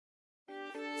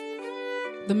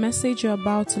The message you're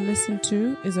about to listen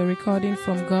to is a recording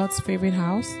from God's favorite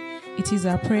house. It is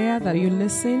our prayer that you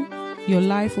listen, your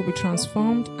life will be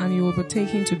transformed, and you will be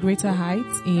taken to greater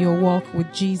heights in your walk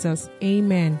with Jesus.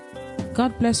 Amen.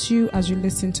 God bless you as you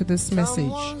listen to this message.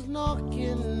 Someone's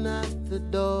knocking at the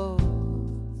door.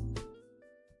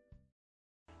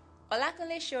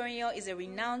 Olakunle Shorinyo is a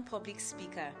renowned public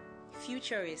speaker,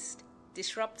 futurist,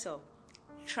 disruptor,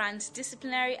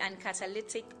 transdisciplinary and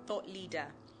catalytic thought leader.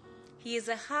 He is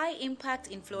a high-impact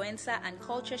influencer and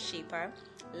culture shaper,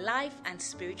 life and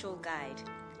spiritual guide.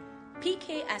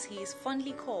 PK, as he is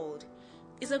fondly called,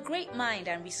 is a great mind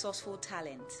and resourceful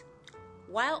talent.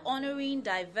 While honoring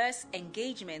diverse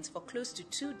engagements for close to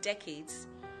 2 decades,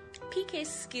 PK's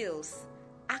skills,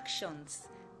 actions,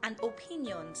 and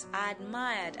opinions are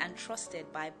admired and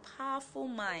trusted by powerful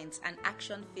minds and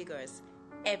action figures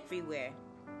everywhere.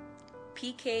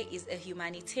 PK is a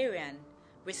humanitarian,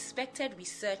 respected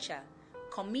researcher,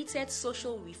 committed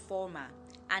social reformer,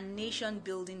 and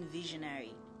nation-building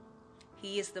visionary.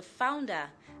 He is the founder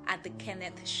at the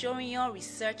Kenneth Shorinyo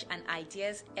Research and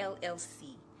Ideas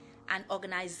LLC, an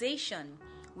organization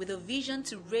with a vision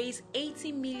to raise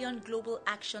 80 million global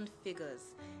action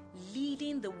figures,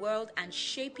 leading the world and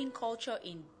shaping culture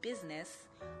in business,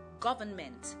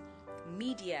 government,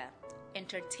 media,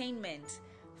 entertainment,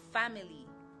 family,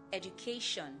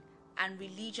 education, and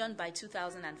religion by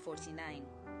 2049.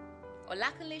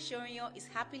 Olakunle Shorinyo is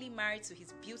happily married to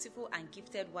his beautiful and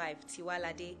gifted wife,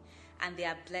 Tiwalade, and they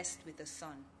are blessed with a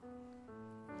son.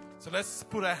 So let's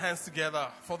put our hands together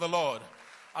for the Lord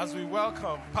as we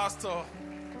welcome Pastor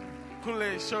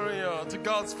Kunle Shorinyo to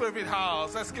God's favorite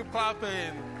house. Let's keep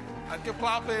clapping and keep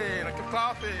clapping and keep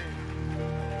clapping.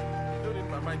 I don't need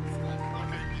my mic.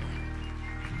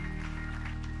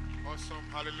 Awesome.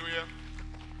 Hallelujah.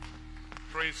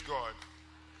 Praise God.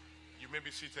 You may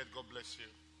be seated. God bless you.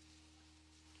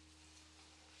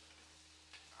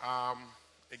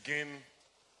 Again,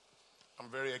 I'm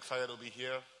very excited to be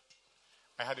here.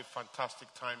 I had a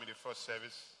fantastic time in the first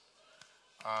service.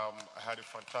 I had a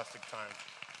fantastic time.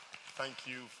 Thank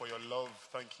you for your love.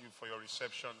 Thank you for your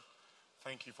reception.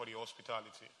 Thank you for the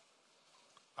hospitality.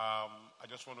 I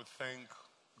just want to thank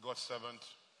God's servant,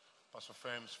 Pastor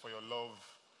Fems, for your love,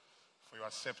 for your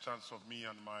acceptance of me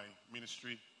and my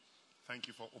ministry. Thank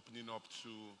you for opening up to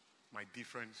my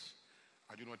difference.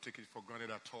 I do not take it for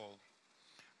granted at all.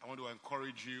 I want to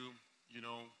encourage you,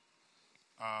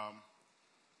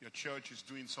 your church is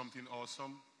doing something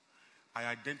awesome. I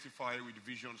identify with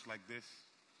visions like this.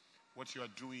 What you are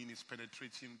doing is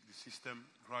penetrating the system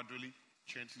gradually,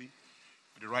 gently,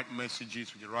 with the right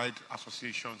messages, with the right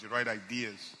associations, the right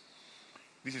ideas.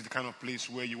 This is the kind of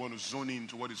place where you want to zone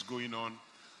into what is going on,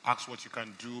 ask what you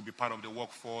can do, be part of the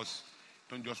workforce.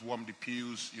 Don't just warm the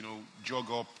pews, jog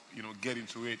up, get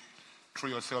into it, throw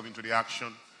yourself into the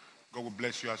action. God will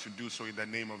bless you as you do so in the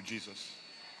name of Jesus.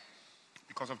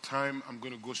 Because of time, I'm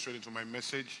going to go straight into my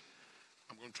message.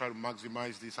 I'm going to try to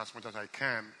maximize this as much as I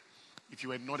can. If you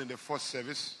were not in the first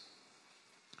service,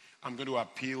 I'm going to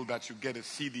appeal that you get the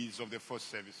CDs of the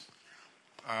first service.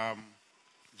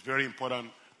 It's very important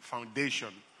foundation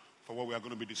for what we are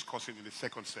going to be discussing in the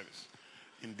second service,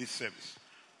 in this service.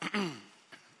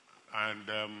 And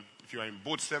if you are in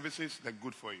both services, they're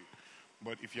good for you.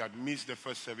 But if you had missed the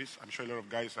first service, I'm sure a lot of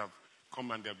guys have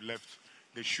come and they've left.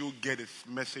 They should get a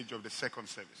message of the second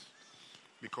service.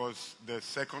 Because the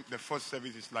first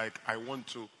service is like,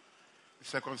 the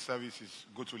second service is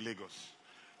go to Lagos.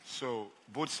 So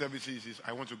both services is,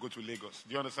 I want to go to Lagos.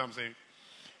 Do you understand what I'm saying?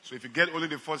 So if you get only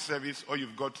the first service, all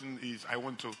you've gotten is,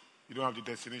 you don't have the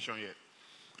destination yet.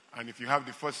 And if you have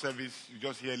the first service, you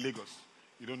just hear Lagos.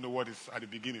 You don't know what is at the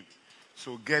beginning.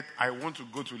 So I want to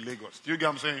go to Lagos. Do you get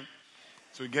what I'm saying?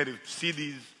 So you get the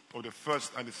CDs of the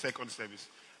first and the second service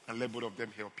and let both of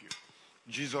them help you.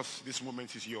 Jesus, this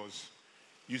moment is yours.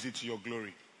 Use it to your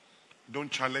glory. Don't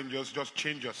challenge us, just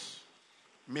change us.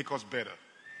 Make us better.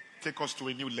 Take us to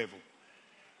a new level.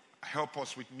 Help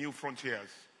us with new frontiers,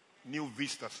 new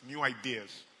vistas, new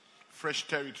ideas, fresh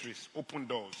territories, open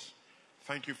doors.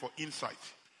 Thank you for insight,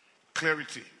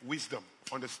 clarity, wisdom,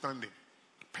 understanding,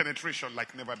 penetration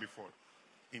like never before.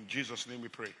 In Jesus' name we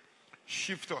pray.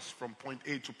 Shift us from point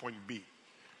A to point B.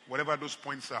 Whatever those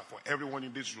points are for everyone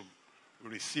in this room, we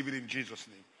receive it in Jesus'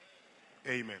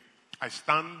 name. Amen. I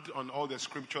stand on all the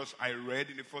scriptures I read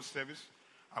in the first service.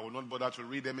 I will not bother to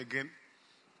read them again.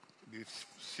 The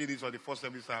CDs of the first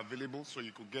service are available, so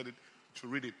you could get it to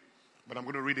read it. But I'm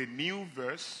going to read a new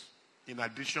verse in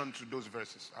addition to those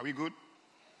verses. Are we good?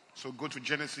 So go to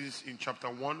Genesis in chapter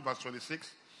 1, verse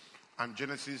 26, and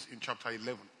Genesis in chapter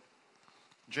 11.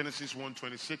 Genesis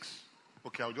 1:26.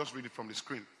 Okay, I'll just read it from the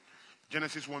screen.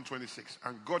 Genesis 1:26.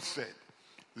 And God said,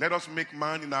 let us make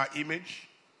man in our image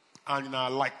and in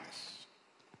our likeness.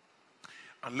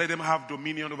 And let them have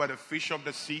dominion over the fish of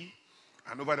the sea,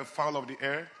 and over the fowl of the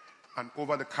air, and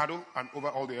over the cattle, and over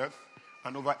all the earth,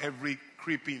 and over every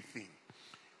creeping thing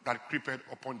that creepeth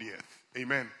upon the earth.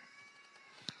 Amen.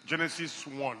 Genesis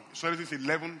 1. So Genesis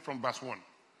 11 from verse 1.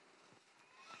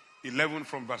 11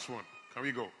 from verse 1. Can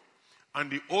we go? And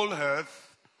the whole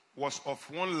earth was of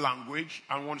one language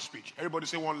and one speech. Everybody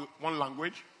say one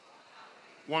language.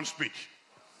 One speech.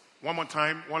 One more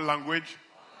time, one language.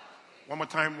 One more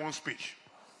time, one speech.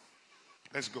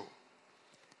 Let's go.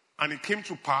 And it came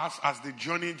to pass as they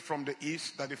journeyed from the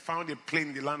east that they found a plain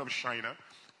in the land of Shinar,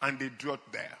 and they dwelt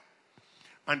there.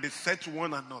 And they said to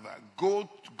one another, Go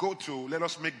to, let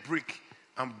us make brick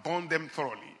and burn them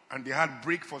thoroughly. And they had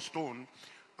brick for stone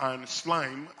and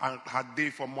slime and had they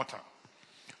for mortar.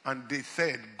 And they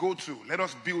said, Go to, let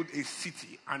us build a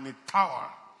city and a tower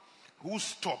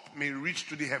whose top may reach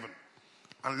to the heaven.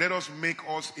 And let us make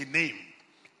us a name,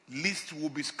 lest we will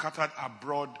be scattered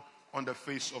abroad on the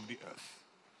face of the earth.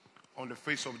 On the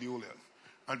face of the whole earth.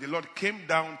 And the Lord came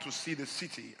down to see the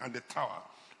city and the tower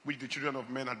which the children of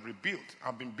men had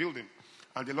been building.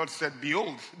 And the Lord said,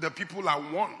 Behold, the people are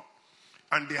one,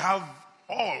 and they have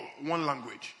all one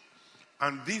language.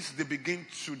 And this they begin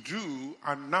to do,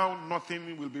 and now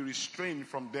nothing will be restrained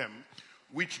from them,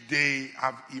 which they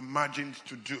have imagined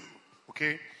to do.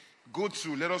 Okay?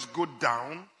 Let us go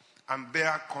down, and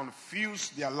there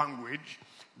confuse their language,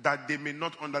 that they may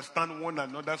not understand one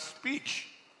another's speech.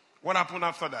 What happened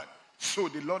after that? So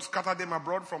the Lord scattered them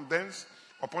abroad from thence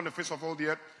upon the face of all the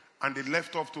earth, and they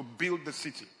left off to build the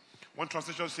city. One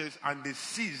translation says, and they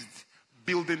ceased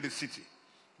building the city.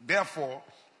 Therefore,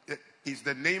 is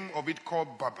the name of it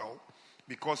called Babel,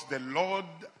 because the Lord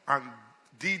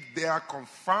did there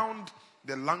confound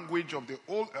the language of the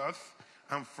whole earth,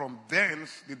 and from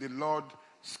thence did the Lord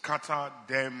scatter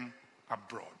them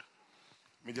abroad.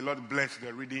 May the Lord bless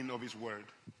the reading of his word.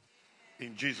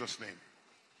 In Jesus' name.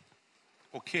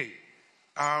 Okay.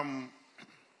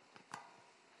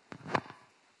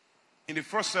 In the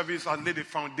first service, I laid a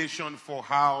foundation for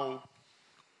how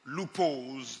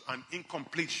loopholes and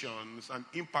incompletions and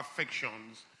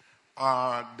imperfections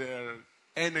are the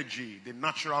energy, the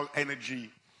natural energy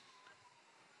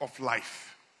of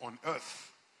life on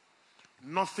earth.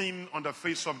 Nothing on the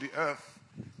face of the earth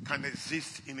can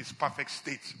exist in its perfect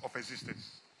state of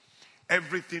existence.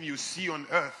 Everything you see on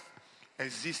earth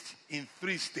exists in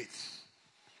three states.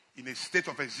 In a state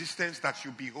of existence that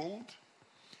you behold,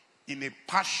 in a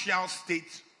partial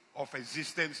state of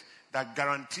existence that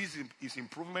guarantees its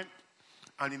improvement,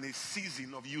 and in a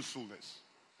season of usefulness,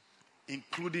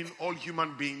 including all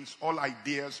human beings, all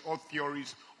ideas, all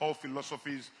theories, all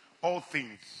philosophies, all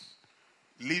things,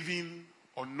 living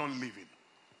or non-living.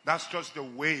 That's just the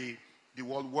way the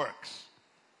world works.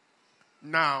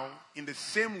 Now, in the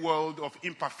same world of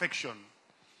imperfection,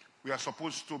 we are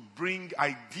supposed to bring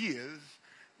ideas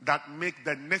that make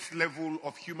the next level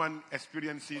of human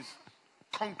experiences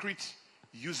concrete,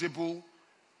 usable,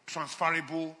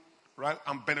 transferable, right,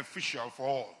 and beneficial for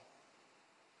all.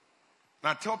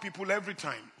 Now, I tell people every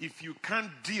time, if you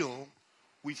can't deal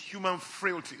with human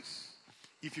frailties,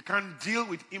 if you can't deal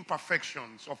with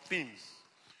imperfections of things,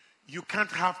 you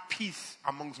can't have peace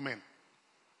amongst men.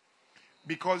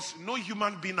 Because no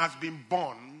human being has been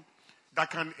born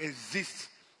that can exist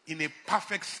in a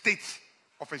perfect state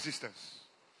of existence.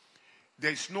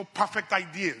 There is no perfect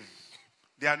ideas.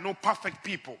 There are no perfect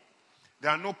people. There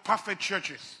are no perfect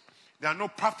churches. There are no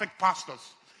perfect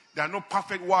pastors. There are no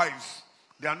perfect wives.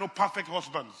 There are no perfect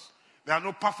husbands. There are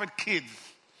no perfect kids.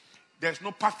 There's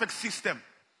no perfect system.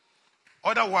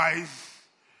 Otherwise,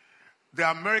 the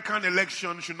American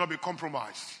election should not be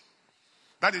compromised.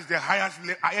 That is the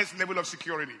highest level of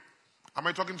security. Am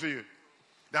I talking to you?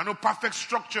 There are no perfect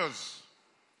structures.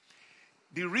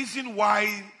 The reason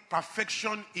why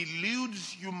perfection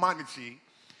eludes humanity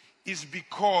is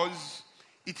because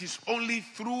it is only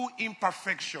through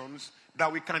imperfections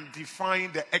that we can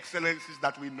define the excellences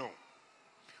that we know.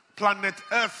 Planet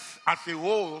Earth as a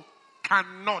whole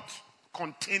cannot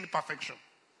contain perfection.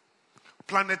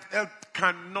 Planet Earth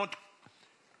cannot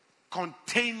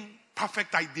contain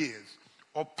perfect ideas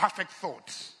or perfect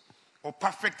thoughts or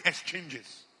perfect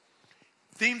exchanges.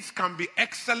 Things can be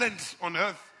excellent on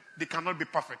earth, they cannot be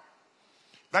perfect.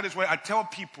 That is why I tell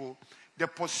people the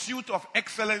pursuit of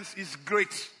excellence is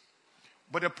great,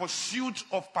 but the pursuit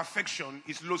of perfection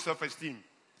is low self-esteem.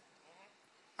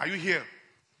 Are you here?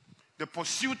 The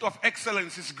pursuit of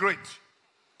excellence is great.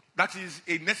 That is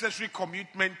a necessary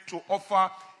commitment to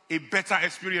offer a better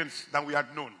experience than we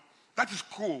had known. That is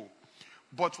cool.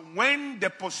 But when the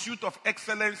pursuit of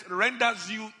excellence renders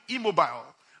you immobile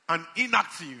and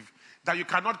inactive, that you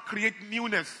cannot create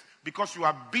newness because you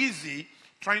are busy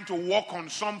trying to work on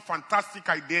some fantastic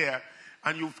idea,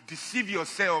 and you deceive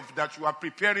yourself that you are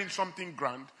preparing something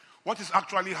grand, what is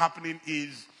actually happening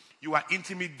is you are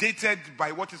intimidated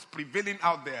by what is prevailing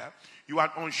out there. You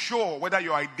are unsure whether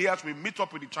your ideas will meet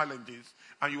up with the challenges,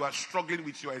 and you are struggling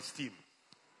with your esteem.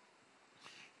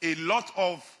 A lot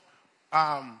of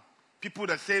people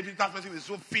that say that person is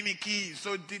so finicky,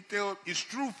 so detailed, it's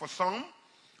true for some,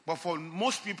 but for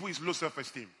most people it's low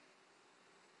self-esteem.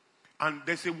 And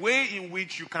there's a way in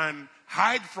which you can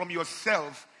hide from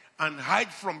yourself and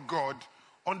hide from God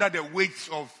under the weight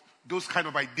of those kind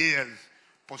of ideas.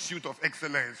 Pursuit of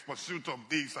excellence, pursuit of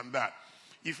this and that.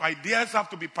 If ideas have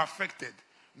to be perfected,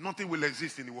 nothing will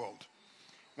exist in the world.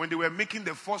 When they were making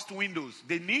the first Windows,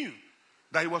 they knew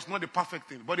that it was not the perfect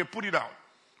thing, but they put it out.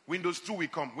 Windows 2 will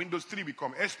come, Windows 3 will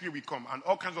come, SP will come, and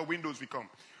all kinds of Windows will come.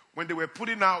 When they were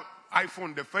putting out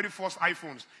iPhone, the very first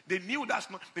iPhones, they knew that's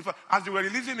not, as they were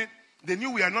releasing it, they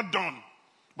knew we are not done.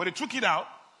 But they took it out.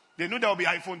 They knew there will be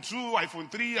iPhone 2,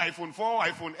 iPhone 3, iPhone 4,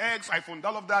 iPhone X, iPhone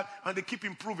all of that, and they keep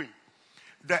improving.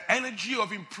 The energy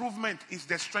of improvement is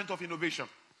the strength of innovation.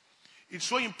 It's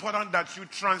so important that you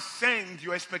transcend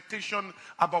your expectation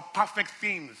about perfect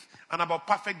things and about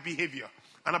perfect behavior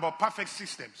and about perfect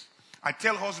systems. I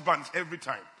tell husbands every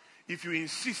time, if you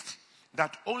insist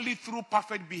that only through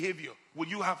perfect behavior will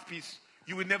you have peace,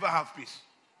 you will never have peace.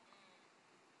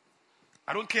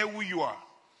 I don't care who you are.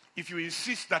 If you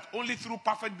insist that only through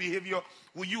perfect behavior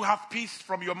will you have peace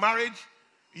from your marriage,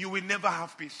 you will never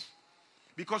have peace.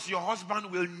 Because your husband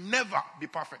will never be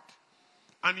perfect.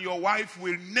 And your wife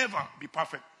will never be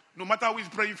perfect. No matter who is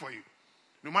praying for you.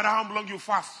 No matter how long you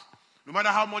fast. No matter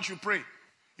how much you pray.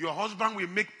 Your husband will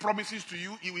make promises to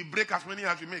you. He will break as many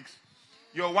as he makes.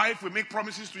 Your wife will make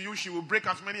promises to you. She will break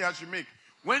as many as you make.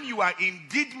 When you are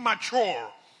indeed mature,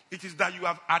 it is that you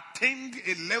have attained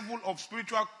a level of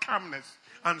spiritual calmness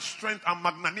and strength and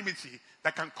magnanimity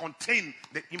that can contain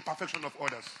the imperfection of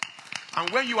others. And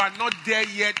when you are not there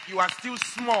yet, you are still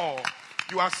small.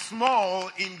 You are small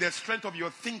in the strength of your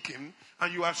thinking,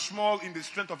 and you are small in the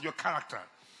strength of your character.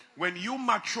 When you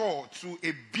mature to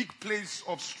a big place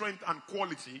of strength and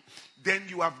quality, then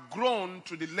you have grown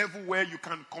to the level where you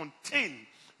can contain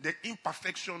the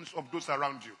imperfections of those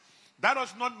around you. That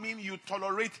does not mean you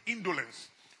tolerate indolence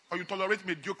or you tolerate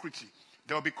mediocrity.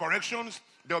 There will be corrections,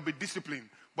 there will be discipline,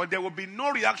 but there will be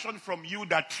no reaction from you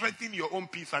that threatens your own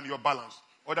peace and your balance.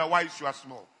 Otherwise, you are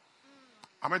small.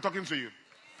 Am I talking to you?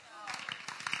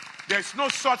 There's no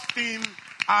such thing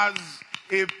as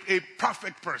a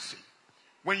perfect person.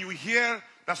 When you hear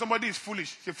that somebody is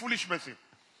foolish, it's a foolish person.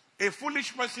 A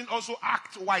foolish person also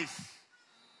acts wise.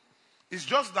 It's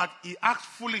just that he acts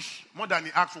foolish more than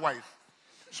he acts wise.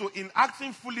 So in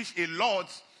acting foolish a lot,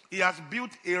 he has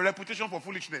built a reputation for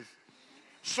foolishness,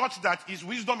 such that his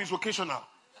wisdom is occasional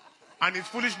and his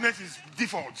foolishness is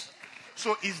default.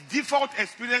 So his default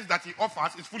experience that he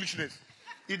offers is foolishness.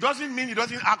 It doesn't mean he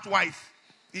doesn't act wise.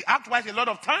 He acts wise a lot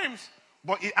of times,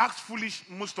 but he acts foolish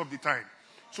most of the time.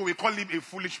 So we call him a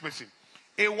foolish person.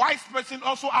 A wise person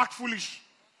also acts foolish,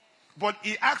 but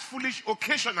he acts foolish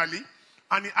occasionally,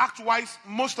 and he acts wise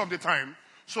most of the time.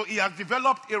 So he has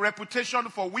developed a reputation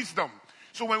for wisdom.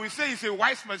 So when we say he's a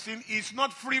wise person, he's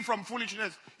not free from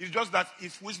foolishness. It's just that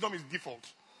his wisdom is default.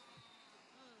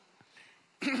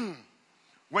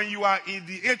 When you are in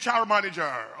the HR manager,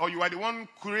 or you are the one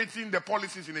creating the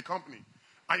policies in a company,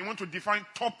 and you want to define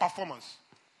top performance,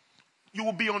 you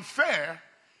will be unfair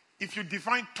if you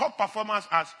define top performance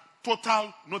as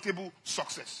total notable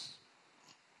success.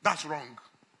 That's wrong.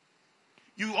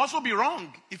 You will also be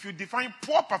wrong if you define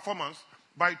poor performance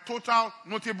by total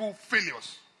notable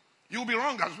failures. You will be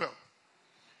wrong as well.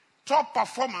 Top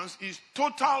performance is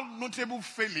total notable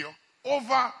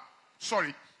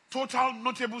total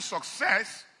notable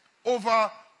success over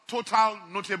total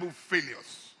notable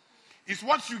failures. It's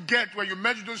what you get when you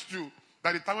merge those two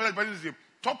that determines whether it's a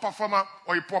top performer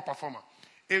or a poor performer.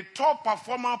 A top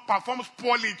performer performs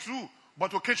poorly too,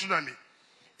 but occasionally.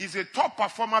 Is a top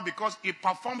performer because he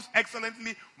performs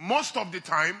excellently most of the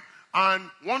time, and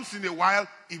once in a while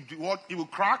he will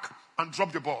crack and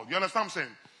drop the ball. You understand what I'm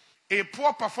saying? A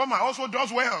poor performer also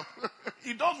does well.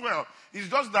 He does well. It's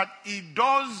just that he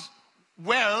does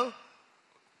well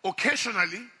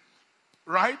occasionally,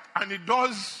 right? And he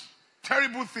does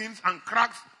terrible things and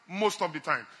cracks most of the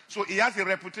time. So he has a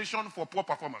reputation for poor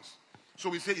performance. So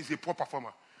we say he's a poor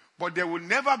performer. But there will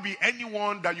never be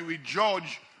anyone that you will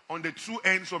judge on the two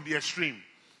ends of the extreme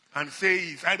and say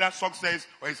it's either success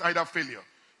or it's either failure.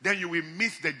 then you will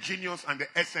miss the genius and the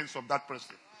essence of that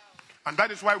person. And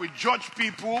that is why we judge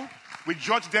people. We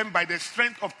judge them by the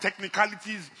strength of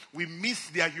technicalities. We miss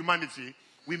their humanity.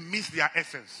 We miss their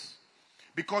essence.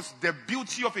 Because the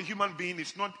beauty of a human being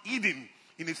is not hidden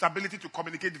in its ability to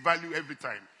communicate value every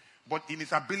time, but in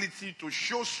its ability to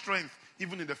show strength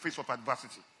even in the face of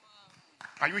adversity.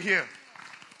 Are you here?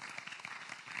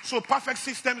 So perfect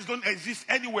systems don't exist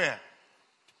anywhere.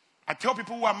 I tell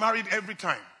people who are married every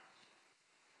time,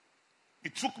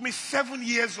 it took me 7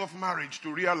 years of marriage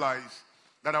to realize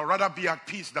that I'd rather be at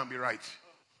peace than be right.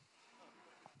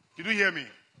 Did you hear me?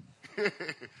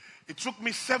 It took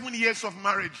me 7 years of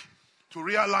marriage to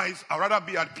realize I'd rather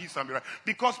be at peace than be right.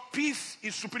 Because peace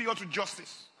is superior to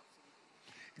justice.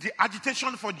 The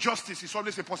agitation for justice is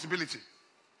always a possibility.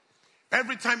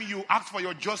 Every time you ask for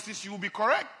your justice, you will be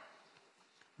correct.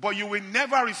 But you will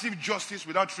never receive justice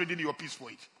without trading your peace for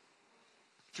it.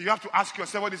 So you have to ask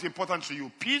yourself what is important to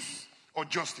you, peace or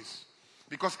justice.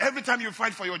 Because every time you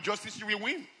fight for your justice, you will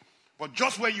win. But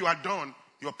just when you are done,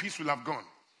 your peace will have gone.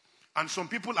 And some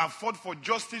people have fought for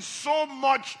justice so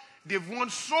much, they've won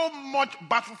so much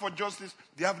battle for justice,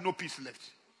 they have no peace left.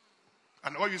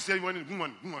 And all you say is,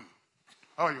 woman,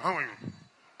 how are you?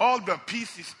 All the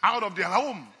peace is out of their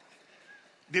home.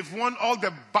 They've won all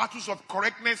the battles of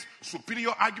correctness,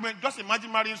 superior argument. Just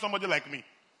imagine marrying somebody like me.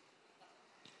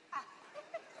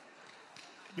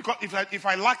 Because if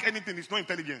I lack anything, it's not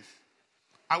intelligence.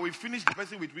 I will finish the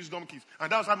person with wisdom keys.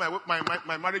 And that's how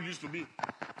my marriage used to be.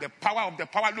 The power of the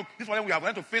power. Look, this one we are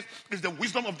going to face is the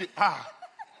wisdom of the...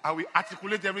 I will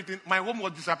articulate everything. My home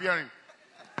was disappearing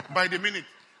by the minute.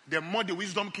 The more the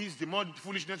wisdom keys, the more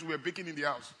foolishness we were baking in the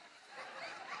house.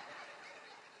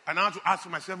 And I had to ask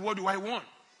myself, what do I want?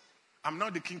 I'm now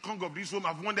the King Kong of this home.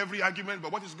 I've won every argument,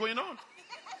 but what is going on?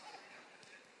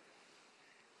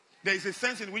 There is a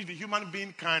sense in which the human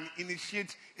being can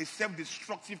initiate a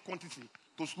self-destructive quantity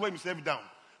to slow himself down.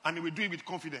 And he will do it with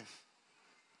confidence.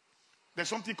 There's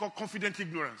something called confident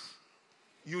ignorance.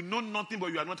 You know nothing,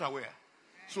 but you are not aware.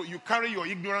 So you carry your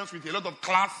ignorance with a lot of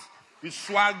class, with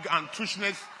swag and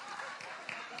tushness.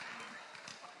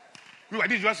 Look,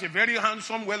 this is just a very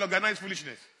handsome, well-organized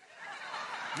foolishness.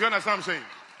 Do you understand what I'm saying?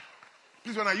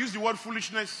 Please, when I use the word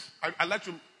foolishness, I like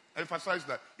to emphasize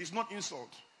that. It's not insult.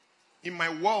 In my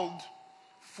world,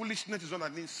 foolishness is not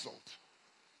an insult.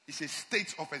 It's a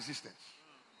state of existence.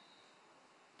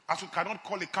 As you cannot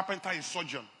call a carpenter a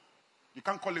surgeon, you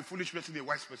can't call a foolish person a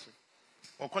wise person.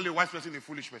 Or call a wise person a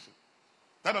foolish person.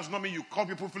 That does not mean you call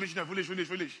people foolish.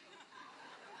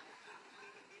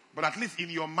 But at least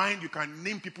in your mind, you can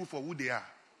name people for who they are.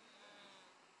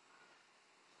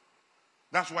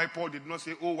 That's why Paul did not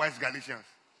say, oh, wise Galatians,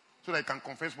 so that he can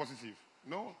confess positive.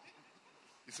 No.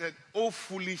 He said, oh,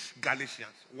 foolish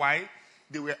Galatians. Why?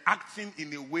 They were acting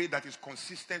in a way that is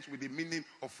consistent with the meaning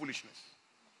of foolishness.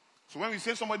 So when we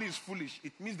say somebody is foolish,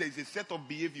 it means there is a set of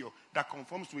behavior that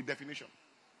conforms to a definition.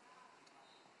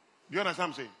 Do you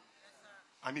understand what I'm saying?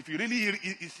 And if you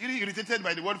is really irritated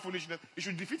by the word foolishness, you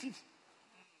should defeat it.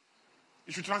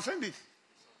 You should transcend it.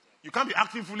 You can't be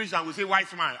acting foolish and we say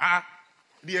wise man.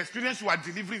 The experience you are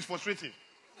delivering is frustrating.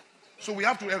 So we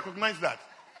have to recognize that.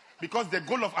 Because the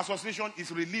goal of association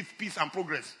is relief, peace, and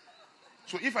progress.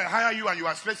 So if I hire you and you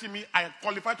are stressing me, I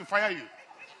qualify to fire you.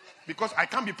 Because I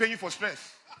can't be paying you for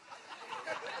stress.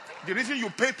 The reason you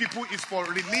pay people is for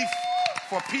relief,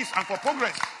 for peace, and for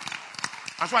progress.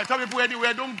 And so I tell people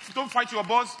anywhere, don't fight your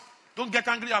boss. Don't get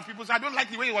angry at people. Say, I don't like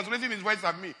the way he was raising his voice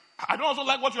at me. I don't also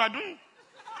like what you are doing.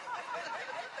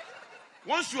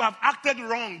 Once you have acted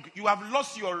wrong, you have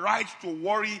lost your right to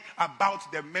worry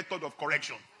about the method of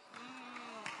correction.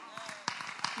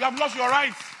 You have lost your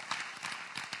right.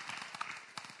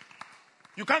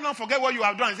 You cannot forget what you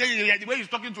have done and say, yeah, the way he's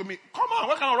talking to me. Come on,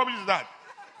 what kind of rubbish is that?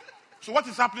 So what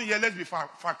is happening here? Let's be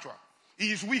factual.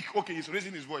 He is weak. Okay, he's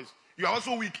raising his voice. You are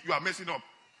also weak. You are messing up.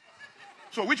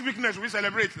 So which weakness should we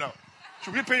celebrate now?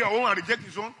 Should we pay your own and reject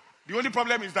his own? The only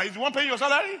problem is that he's the one paying your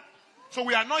salary. So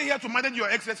we are not here to manage your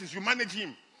excesses. You manage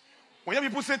him. When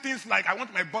people say things like, I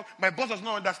want my boss does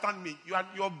not understand me.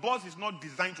 Your boss is not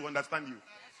designed to understand you.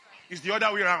 It's the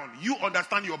other way around. You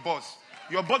understand your boss.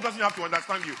 Your boss doesn't have to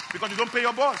understand you because you don't pay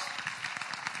your boss.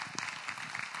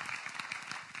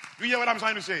 Do you hear what I'm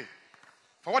trying to say?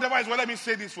 For whatever is, well, let me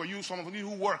say this for you, some of you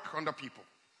who work under people.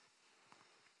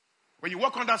 When you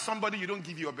work under somebody, you don't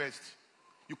give your best.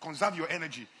 You conserve your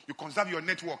energy. You conserve your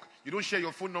network. You don't share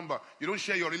your phone number. You don't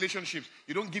share your relationships.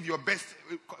 You don't give your best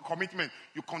commitment.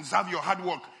 You conserve your hard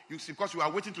work. Because you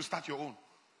are waiting to start your own.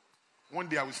 One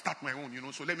day I will start my own,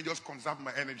 so let me just conserve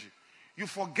my energy. You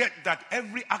forget that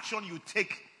every action you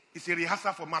take is a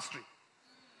rehearsal for mastery.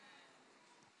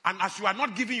 And as you are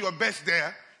not giving your best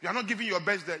there,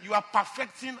 you are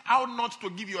perfecting how not to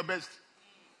give your best.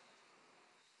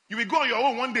 You will go on your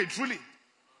own one day, truly.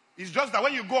 It's just that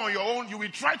when you go on your own, you will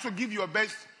try to give your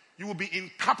best. You will be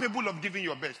incapable of giving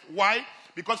your best. Why?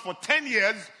 Because for 10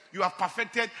 years, you have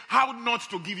perfected how not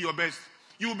to give your best.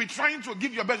 You will be trying to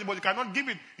give your best, but you cannot give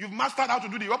it. You've mastered how to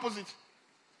do the opposite.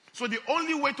 So the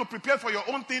only way to prepare for your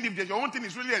own thing, if your own thing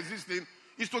is really existing,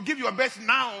 is to give your best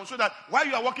now, so that while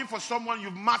you are working for someone,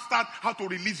 you've mastered how to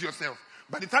release yourself.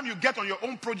 By the time you get on your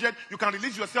own project, you can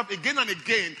release yourself again and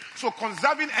again. So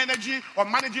conserving energy or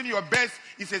managing your best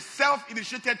is a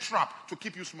self-initiated trap to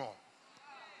keep you small.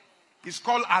 It's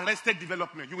called arrested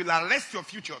development. You will arrest your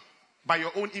future by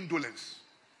your own indolence.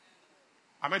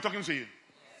 Am I talking to you?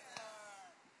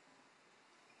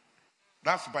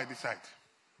 That's by the side.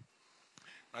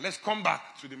 Now let's come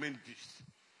back to the main gist.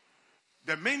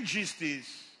 The main gist is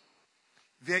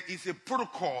there is a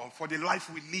protocol for the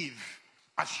life we live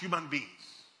as human beings.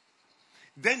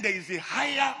 Then there is a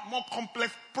higher, more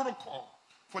complex protocol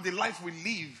for the life we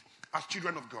live as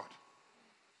children of God.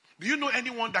 Do you know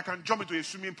anyone that can jump into a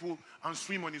swimming pool and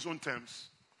swim on his own terms?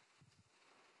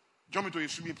 Jump into a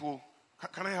swimming pool.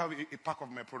 Can I have a pack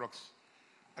of my products?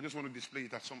 I just want to display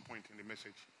it at some point in the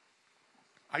message.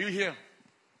 Are you here?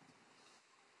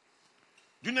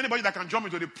 Do you know anybody that can jump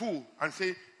into the pool and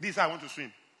say, this I want to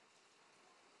swim?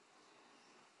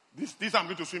 This I'm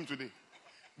going to swim today.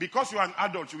 Because you are an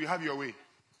adult, you will have your way.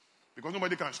 Because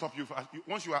nobody can stop you.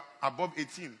 Once you are above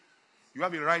 18, you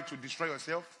have a right to destroy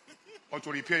yourself or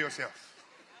to repair yourself.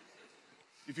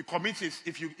 If you commit it,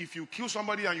 if you kill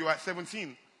somebody and you are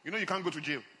 17, you know you can't go to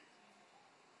jail.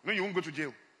 No, you won't go to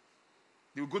jail.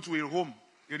 You will go to a home,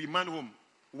 a remand home.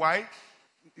 Why?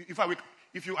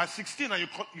 If you are 16 and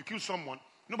you kill someone,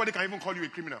 nobody can even call you a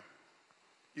criminal.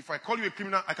 If I call you a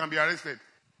criminal, I can be arrested.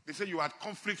 They say you are at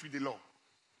conflict with the law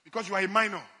because you are a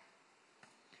minor.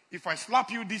 If I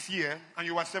slap you this year and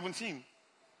you are 17,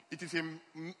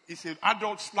 it's an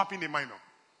adult slapping a minor.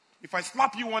 If I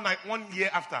slap you 1 year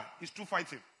after, it's two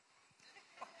fighting.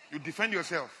 You defend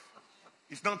yourself.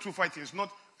 It's not two fighting.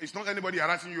 It's not anybody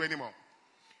harassing you anymore.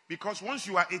 Because once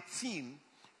you are 18,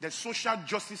 the social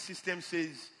justice system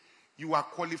says you are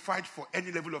qualified for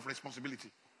any level of responsibility,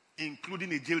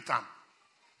 including a jail term.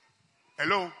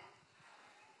 Hello?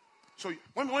 So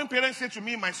when parents say to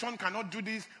me, my son cannot do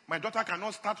this, my daughter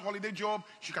cannot start holiday job,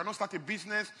 she cannot start a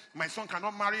business, my son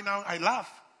cannot marry now, I laugh.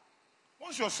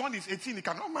 Once your son is 18, he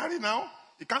cannot marry now,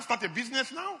 he can't start a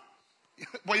business now,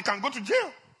 but he can go to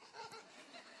jail.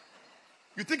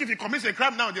 You think if he commits a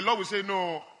crime now, the law will say,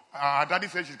 no, daddy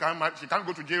says she can't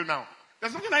go to jail now.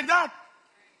 There's nothing like that.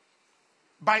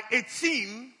 By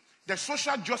 18, the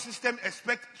social justice system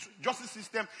expects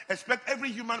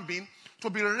every human being to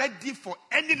be ready for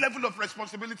any level of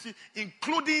responsibility,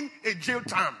 including a jail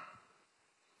term.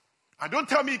 And don't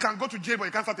tell me he can go to jail, but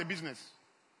he can't start a business.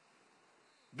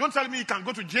 Don't tell me he can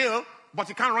go to jail, but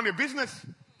he can't run a business.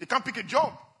 He can't pick a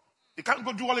job. He can't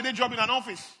go do a holiday job in an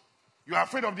office. You are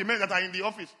afraid of the men that are in the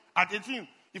office at 18.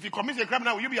 If he commits a crime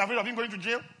now, will you be afraid of him going to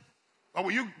jail? Or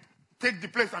will you take the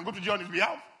place and go to jail on his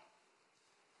behalf?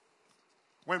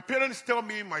 When parents tell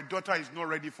me my daughter is not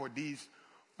ready for this,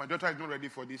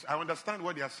 I understand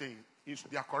what they are saying.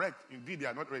 They are correct. Indeed, they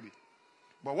are not ready.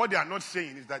 But what they are not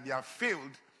saying is that they have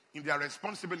failed in their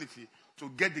responsibility to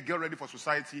get the girl ready for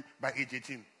society by age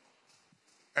 18.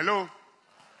 Hello?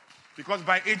 Because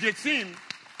by age 18,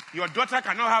 your daughter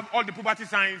cannot have all the puberty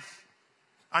signs,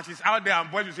 and she's out there,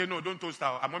 and boys will say, no, don't toast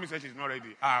her. Her mommy says she's not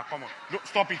ready. Come on.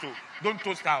 Stop it. Don't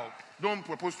toast her. Don't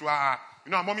propose to her.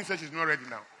 Her mommy says she's not ready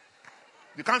now.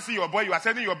 You can't see your boy. You are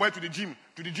sending your boy to the gym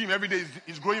every day.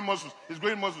 He's growing muscles.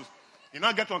 You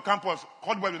now get on campus.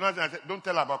 Court boy will not say, don't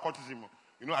tell her about courtesy.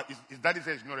 His daddy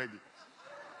says he's not ready.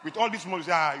 With all this money,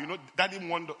 his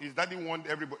daddy warned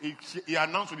everybody. He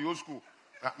announced to the whole school,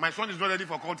 my son is not ready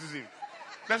for courtesy.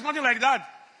 There's nothing like that.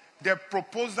 The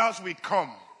proposals will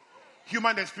come.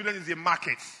 Human experience is a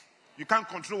market. You can't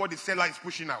control what the seller is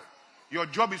pushing out. Your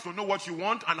job is to know what you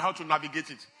want and how to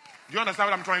navigate it. Do you understand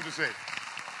what I'm trying to say?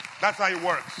 That's how it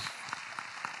works.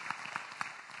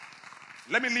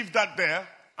 Let me leave that there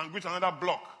and go to another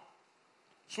block.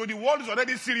 So the world is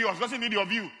already serious. Doesn't need your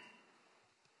view.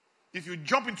 If you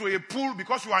jump into a pool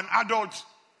because you are an adult,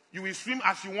 you will swim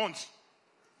as you want.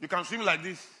 You can swim like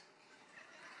this.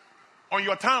 On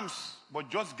your terms. But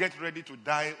just get ready to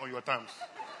die on your terms.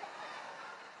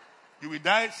 You will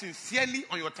die sincerely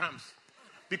on your terms.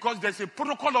 Because there's a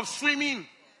protocol of swimming.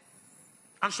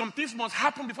 And some things must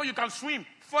happen before you can swim.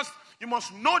 First, you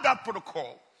must know that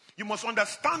protocol. You must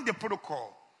understand the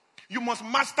protocol. You must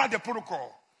master the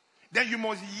protocol. Then you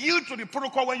must yield to the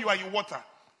protocol when you are in water.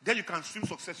 then you can swim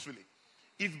successfully.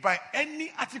 If by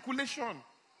any articulation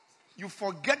you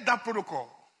forget that protocol,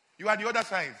 you are the other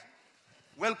side.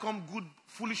 Welcome, good,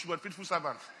 foolish, but faithful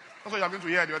servants. That's what you are going to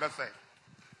hear at the other side.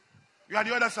 You are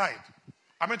the other side.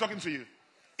 Am I talking to you?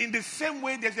 In the same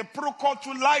way, there's a protocol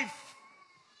to life.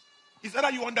 It's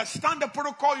either you understand the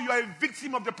protocol, you are a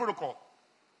victim of the protocol.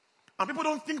 And people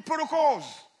don't think protocols.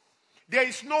 There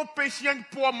is no patient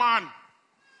poor man.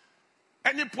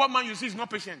 Any poor man you see is not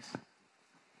patient.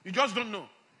 You just don't know.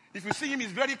 If you see him,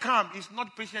 he's very calm. He's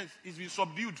not patient. He's been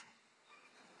subdued.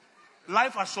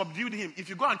 Life has subdued him. If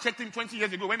you go and check him 20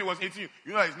 years ago when he was 18,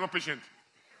 you know he's not patient.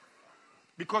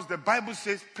 Because the Bible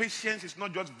says patience is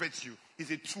not just virtue. It's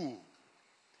a tool.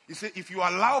 It says if you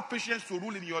allow patience to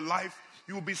rule in your life,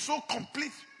 you will be so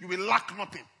complete, you will lack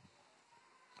nothing.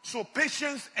 So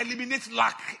patience eliminates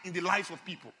lack in the lives of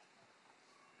people.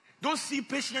 Don't see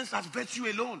patience as virtue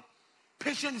alone.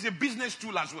 Patience is a business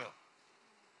tool as well.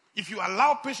 If you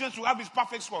allow patience to have its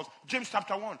perfect scores, James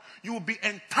chapter 1, you will be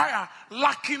entire,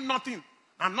 lacking nothing.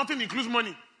 And nothing includes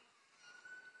money.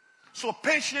 So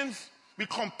patience will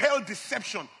compel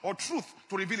deception or truth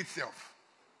to reveal itself.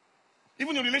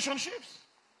 Even in relationships.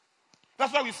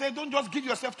 That's why we say don't just give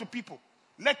yourself to people.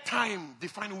 Let time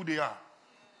define who they are.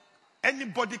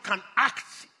 Anybody can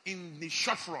act in the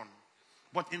short run,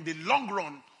 but in the long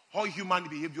run, all human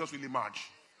behaviors will emerge.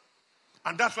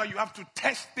 And that's why you have to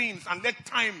test things and let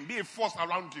time be a force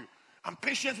around you. And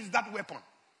patience is that weapon.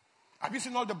 Have you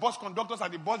seen all the bus conductors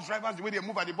and the bus drivers, the way they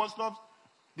move at the bus stops?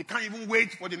 They can't even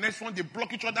wait for the next one. They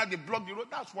block each other. They block the road.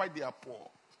 That's why they are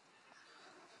poor.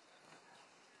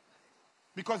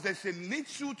 Because there's a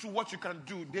little to what you can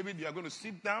do. David, you are going to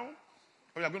sit down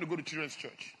or you are going to go to children's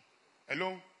church.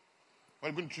 Hello? Are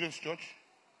you going to children's church?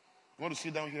 You want to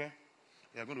sit down here?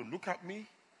 You are going to look at me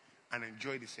and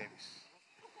enjoy the service.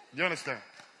 Do you understand?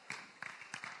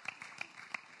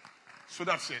 So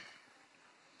that's it.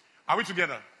 Are we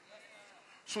together?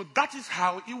 So that is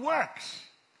how it works.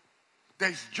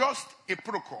 There's just a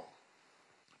protocol.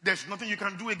 There's nothing you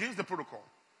can do against the protocol.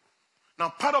 Now,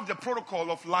 part of the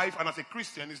protocol of life and as a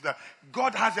Christian is that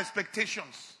God has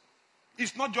expectations.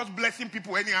 It's not just blessing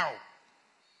people anyhow.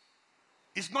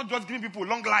 It's not just giving people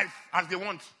long life as they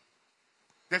want.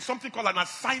 There's something called an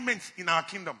assignment in our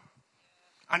kingdom.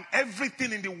 And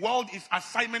everything in the world is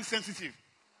assignment sensitive.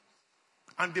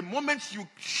 And the moment you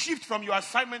shift from your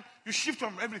assignment, you shift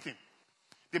from everything.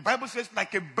 The Bible says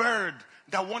like a bird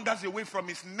that wanders away from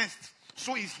his nest,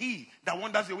 so is he that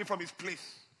wanders away from his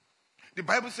place. The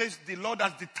Bible says the Lord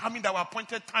has determined our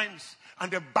appointed times and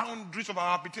the boundaries of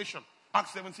our habitation.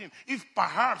 Acts 17. If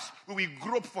perhaps we will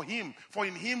grope for him, for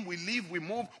in him we live, we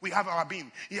move, we have our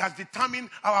being. He has determined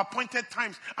our appointed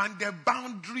times and the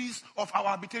boundaries of our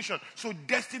habitation. So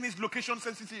destiny is location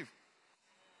sensitive.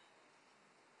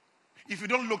 If you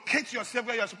don't locate yourself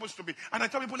where you are supposed to be. And I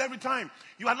tell people every time,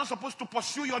 you are not supposed to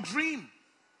pursue your dream.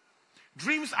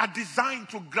 Dreams are designed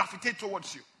to gravitate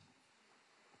towards you.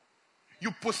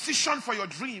 You position for your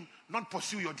dream, not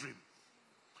pursue your dream.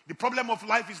 The problem of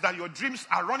life is that your dreams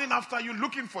are running after you,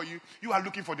 looking for you. You are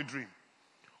looking for the dream.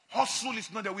 Hustle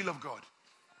is not the will of God.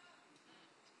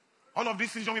 All of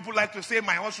these things young people like to say,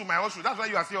 my hustle, my hustle. That's why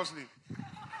you are still hustling.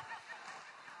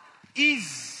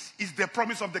 Ease is the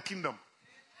promise of the kingdom.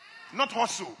 Not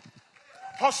hustle.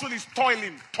 Hustle is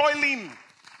toiling. Toiling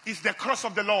is the curse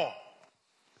of the law.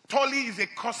 Toiling is a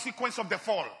consequence of the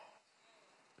fall.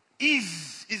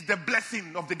 Ease is the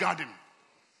blessing of the garden.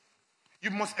 You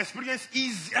must experience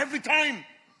ease every time.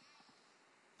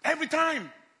 Every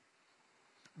time.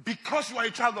 Because you are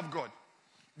a child of God.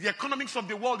 The economics of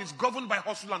the world is governed by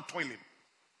hustle and toiling.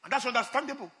 And that's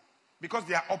understandable. Because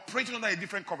they are operating under a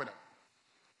different covenant.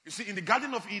 You see, in the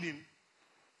Garden of Eden,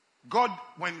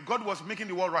 when God was making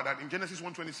the world rather, in Genesis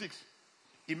 1:26,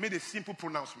 he made a simple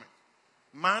pronouncement.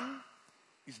 Man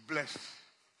is blessed.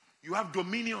 You have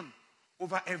dominion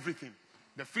over everything.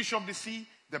 The fish of the sea,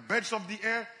 the birds of the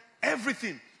air,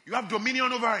 everything. You have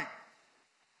dominion over it.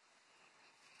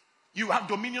 You have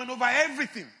dominion over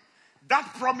everything.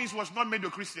 That promise was not made to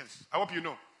Christians. I hope you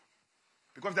know.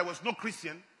 Because there was no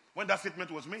Christian when that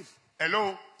statement was made.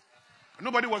 Hello?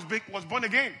 Nobody was born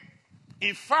again.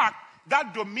 In fact,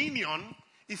 that dominion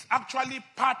is actually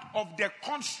part of the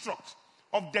construct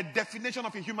of the definition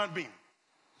of a human being.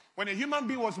 When a human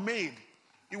being was made,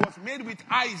 it was made with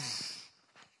eyes.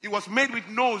 It was made with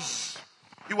nose.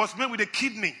 It was made with a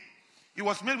kidney. It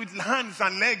was made with hands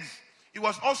and legs. It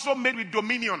was also made with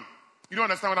dominion. You don't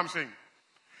understand what I'm saying?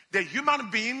 The human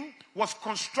being was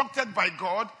constructed by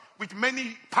God with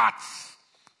many parts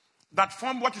that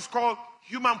form what is called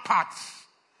human parts.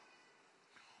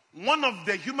 One of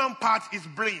the human parts is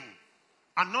brain.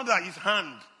 Another is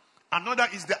hand. Another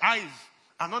is the eyes.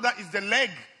 Another is the leg.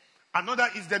 Another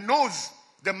is the nose,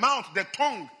 the mouth, the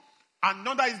tongue.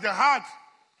 Another is the heart.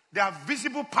 They are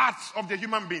visible parts of the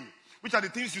human being, which are the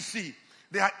things you see.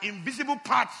 They are invisible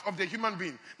parts of the human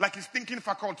being, like his thinking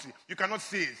faculty. You cannot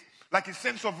see it. Like his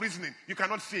sense of reasoning. You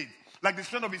cannot see it. Like the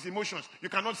strength of his emotions. You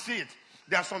cannot see it.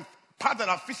 There are some parts that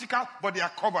are physical, but they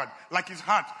are covered, like his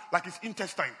heart, like his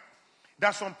intestine. There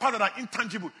are some parts that are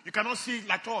intangible. You cannot see it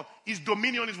at all. His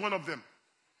dominion is one of them.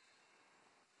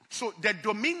 So the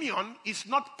dominion is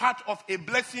not part of a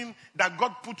blessing that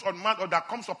God puts on man or that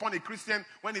comes upon a Christian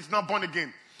when he's not born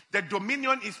again. The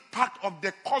dominion is part of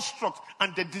the construct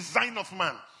and the design of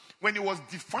man. When he was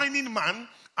defining man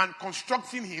and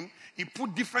constructing him, he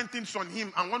put different things on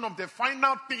him. And one of the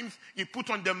final things he put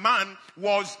on the man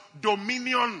was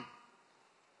dominion.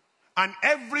 And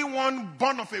everyone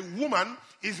born of a woman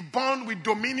is born with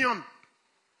dominion.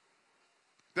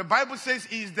 The Bible says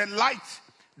he is the light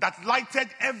that lighted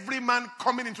every man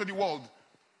coming into the world.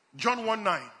 John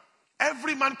 1:9.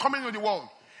 Every man coming into the world.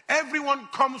 Everyone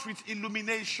comes with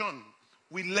illumination.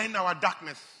 We learn our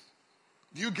darkness.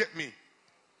 Do you get me?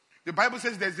 The Bible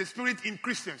says there's a spirit in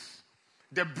Christians.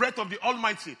 The breath of the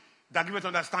Almighty that giveth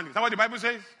understanding. Is that what the Bible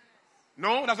says?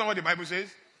 No, that's not what the Bible says.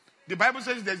 The Bible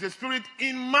says there's a spirit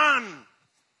in man,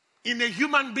 in a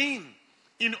human being,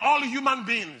 in all human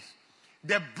beings.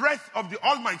 The breath of the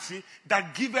Almighty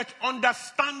that giveth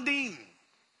understanding.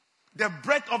 The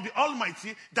breath of the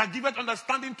Almighty that giveth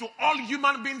understanding to all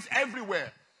human beings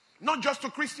everywhere. Not just to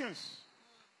Christians.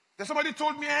 There's somebody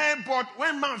told me, but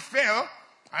when man fell,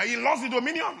 he lost the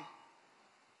dominion.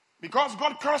 Because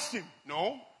God cursed him.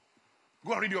 No.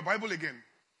 Go and read your Bible again.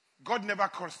 God never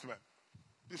cursed man.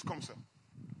 This comes up.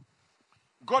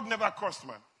 God never cursed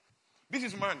man. This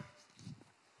is man.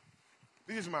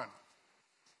 This is man.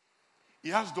 He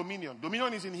has dominion.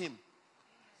 Dominion is in him.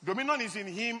 Dominion is in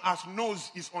him as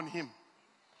nose is on him.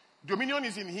 Dominion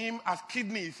is in him as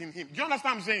kidney is in him. Do you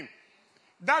understand what I'm saying?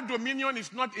 That dominion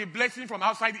is not a blessing from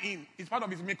outside in. It's part of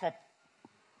his makeup.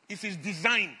 It's his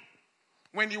design.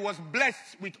 When he was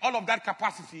blessed with all of that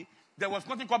capacity, there was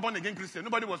nothing called born again Christian.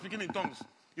 Nobody was speaking in tongues.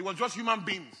 It was just human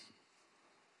beings.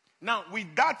 Now,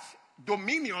 with that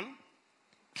dominion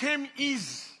came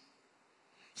ease.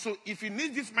 So if he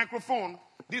needs this microphone,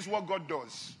 this is what God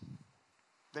does.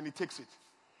 Then he takes it.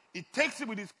 He takes it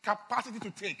with his capacity to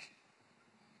take.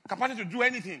 Capacity to do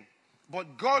anything.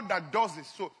 But God that does this.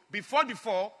 So before the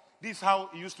fall, this is how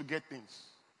he used to get things.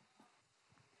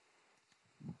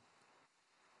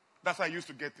 That's how he used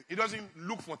to get it. He doesn't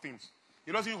look for things.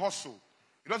 He doesn't hustle.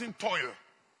 He doesn't toil.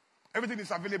 Everything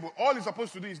is available. All he's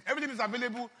supposed to do is, everything is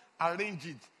available, arrange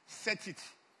it, set it.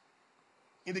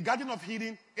 In the Garden of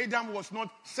Eden, Adam was not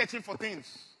searching for things.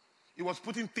 He was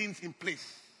putting things in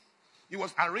place. He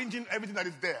was arranging everything that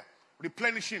is there.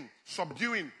 Replenishing,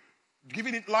 subduing,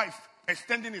 giving it life,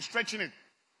 extending it, stretching it.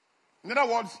 In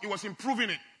other words, he was improving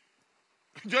it.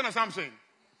 Do you understand what I'm saying?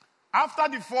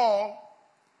 After the fall,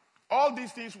 all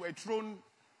these things were thrown.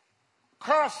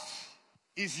 Cursed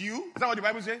is you. Is that what the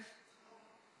Bible says?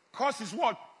 Cursed is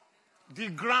what? The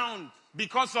ground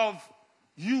because of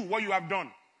you, what you have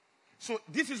done. So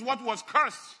this is what was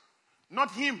cursed,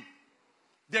 not him.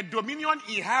 The dominion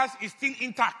he has is still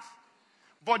intact.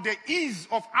 But the ease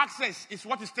of access is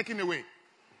what is taken away.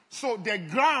 So the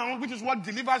ground, which is what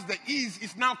delivers the ease,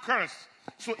 is now cursed.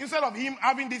 So instead of him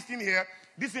having this thing here,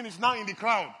 this thing is now in the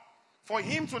cloud. For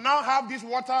him to now have this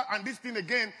water and this thing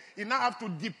again, he now have to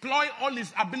deploy all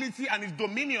his ability and his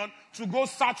dominion to go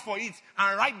search for it.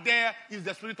 And right there is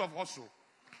the spirit of hustle.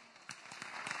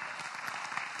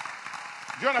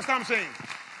 Do you understand what I'm saying?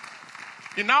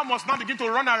 He now must not begin to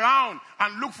run around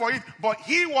and look for it. But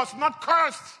he was not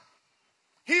cursed.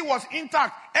 He was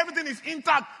intact. Everything is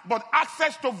intact. But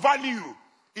access to value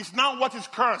is now what is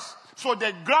cursed. So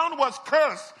the ground was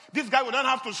cursed. This guy would not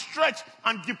have to stretch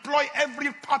and deploy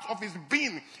every part of his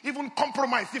being, even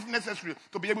compromise if necessary,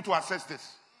 to be able to access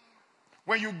this.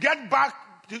 When you get back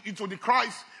into the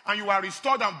Christ and you are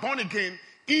restored and born again,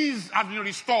 ease has been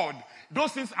restored.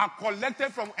 Those things are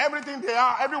collected from everything they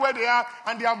are, everywhere they are,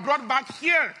 and they are brought back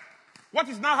here. What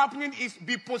is now happening is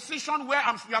be positioned where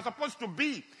you are supposed to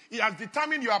be. He has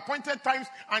determined your appointed times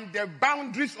and the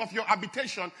boundaries of your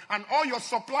habitation, and all your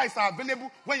supplies are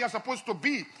available where you are supposed to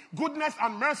be. Goodness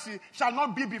and mercy shall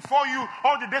not be before you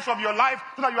all the days of your life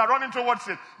so that you are running towards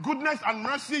it. Goodness and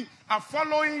mercy are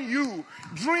following you.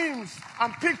 Dreams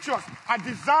and pictures are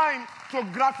designed to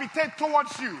gravitate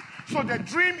towards you. So the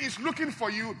dream is looking for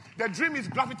you. The dream is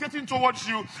gravitating towards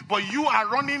you, but you are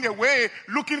running away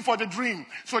looking for the dream.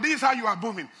 So this is how you are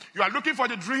moving. You are looking for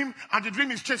the dream, and the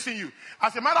dream is chasing you.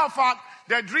 As a matter of fact,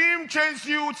 the dream chases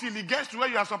you till it gets to where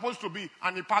you are supposed to be,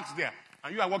 and it parks there,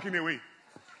 and you are walking away.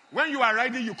 When you are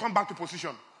ready, you come back to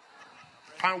position.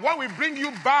 And what will bring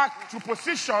you back to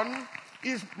position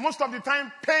is most of the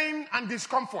time pain and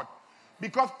discomfort.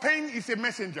 Because pain is a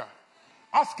messenger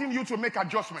asking you to make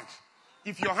adjustments.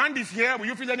 If your hand is here, will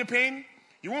you feel any pain?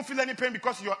 You won't feel any pain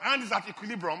because your hand is at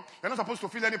equilibrium. You're not supposed to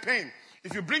feel any pain.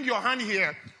 If you bring your hand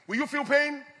here, will you feel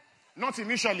pain? Not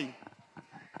initially.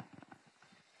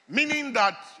 Meaning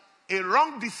that a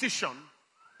wrong decision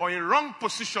or a wrong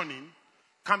positioning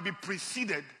can be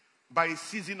preceded by a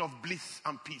season of bliss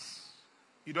and peace.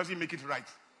 It doesn't make it right.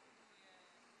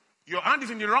 Your hand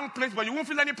is in the wrong place, but you won't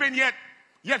feel any pain yet.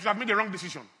 Yes, you have made the wrong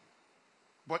decision.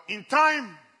 But in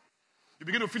time, you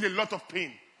begin to feel a lot of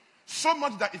pain. So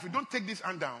much that if you don't take this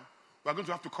hand down, we are going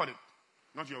to have to cut it.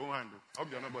 Not your own hand. I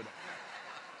hope you are not bothered.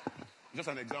 Just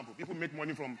an example. People make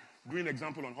money from doing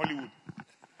example on Hollywood.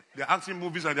 They're acting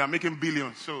movies and they are making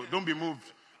billions. So don't be moved.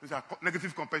 These are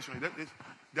negative confession.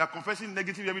 They are confessing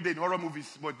negative every day in horror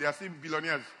movies, but they are still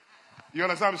billionaires. You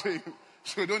understand what I'm saying?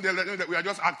 So don't tell them that we are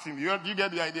just acting. You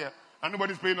get the idea. And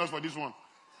nobody's paying us for this one.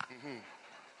 Mm-hmm.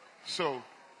 So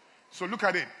look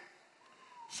at it.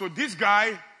 So this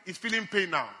guy is feeling pain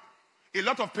now. A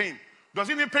lot of pain. Does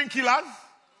he need painkillers?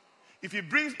 If he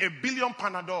brings 1 billion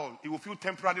Panadol, he will feel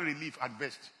temporary relief at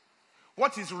best.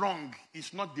 What is wrong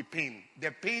is not the pain.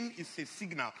 The pain is a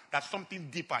signal that something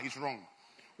deeper is wrong.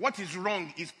 What is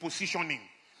wrong is positioning.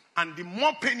 And the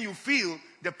more pain you feel,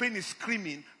 the pain is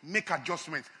screaming, make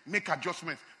adjustments, make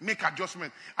adjustments, make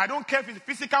adjustments. I don't care if it's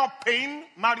physical pain,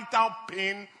 marital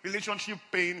pain, relationship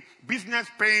pain, business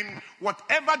pain,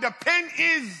 whatever the pain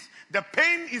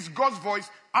is God's voice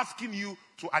asking you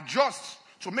to adjust,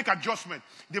 to make adjustment.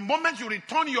 The moment you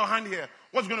return your hand here,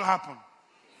 what's going to happen?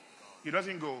 It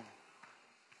doesn't go.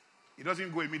 It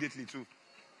doesn't go immediately too.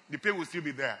 The pain will still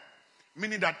be there.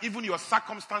 Meaning that even your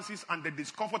circumstances and the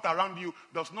discomfort around you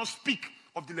does not speak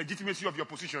of the legitimacy of your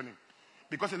positioning.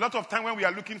 Because a lot of time when we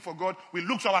are looking for God, we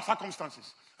look to our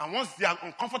circumstances. And once they are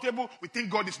uncomfortable, we think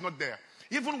God is not there.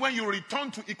 Even when you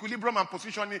return to equilibrium and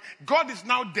positioning, God is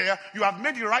now there. You have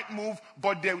made the right move,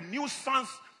 but the nuisance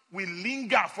will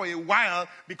linger for a while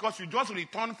because you just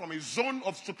return from a zone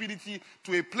of stupidity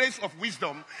to a place of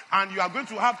wisdom. And you are going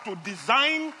to have to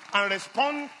design and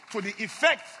respond to the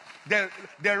effects, the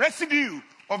residue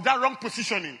of that wrong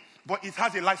positioning, but it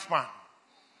has a lifespan.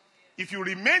 If you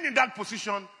remain in that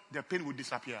position, the pain will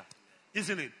disappear,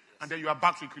 isn't it? And then you are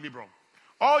back to equilibrium.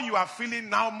 All you are feeling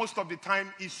now most of the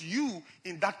time is you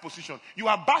in that position. You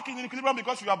are back in equilibrium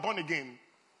because you are born again.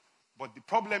 But the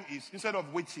problem is, instead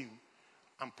of waiting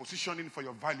and positioning for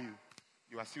your value,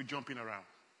 you are still jumping around.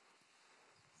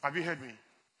 Have you heard me?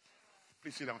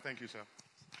 Please sit down. Thank you, sir.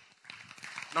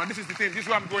 Now this is the thing. This is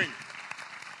where I'm going.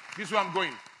 This is where I'm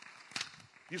going.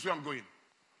 This is where I'm going.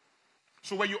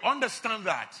 So when you understand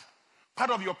that,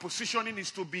 part of your positioning is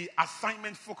to be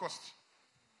assignment focused.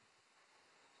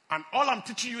 And all I'm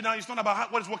teaching you now is not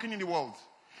about what is working in the world.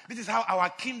 This is how our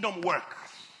kingdom works.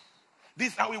 This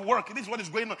is how we work. This is what is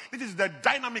going on. This is the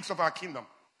dynamics of our kingdom.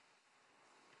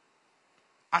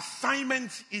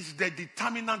 Assignment is the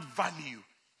determinant value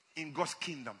in God's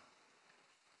kingdom.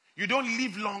 You don't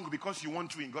live long because you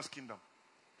want to in God's kingdom.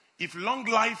 If long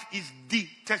life is the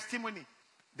testimony,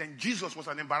 then Jesus was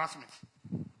an embarrassment.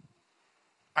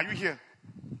 Are you here?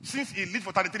 Since he lived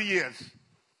for 33 years.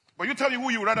 But you tell me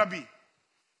who you would rather be.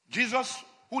 Jesus,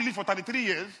 who lived for 33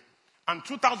 years, and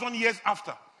 2,000 years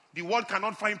after, the world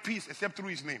cannot find peace except through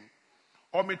his name.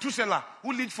 Or Methuselah,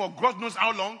 who lived for God knows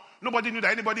how long, nobody knew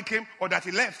that anybody came or that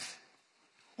he left.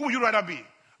 Who would you rather be?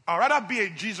 I'd rather be a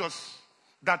Jesus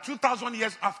that 2,000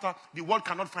 years after, the world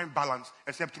cannot find balance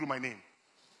except through my name.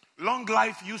 Long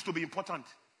life used to be important.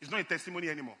 It's not a testimony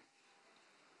anymore.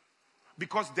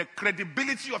 Because the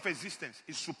credibility of existence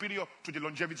is superior to the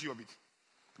longevity of it.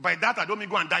 By that, I don't mean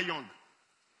go and die young.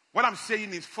 What I'm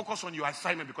saying is focus on your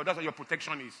assignment because that's what your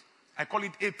protection is. I call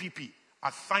it APP.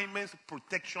 Assignment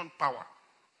Protection Power.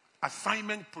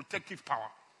 Assignment Protective Power.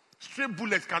 Stray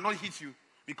bullets cannot hit you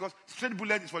because straight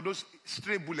bullet is for those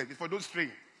stray bullets. It's for those stray.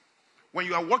 When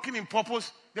you are working in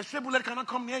purpose, the stray bullet cannot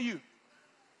come near you.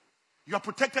 You are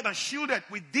protected and shielded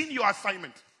within your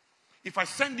assignment. If I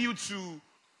send you to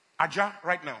Aja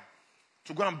right now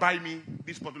to go and buy me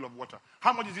this bottle of water,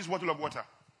 how much is this bottle of water?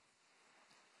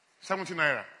 70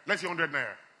 naira. Let's say 100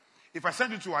 naira. If I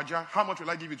send you to Aja, how much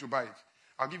will I give you to buy it?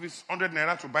 I'll give you 100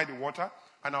 naira to buy the water,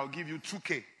 and I'll give you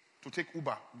 2K to take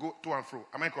Uber, go to and fro.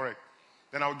 Am I correct?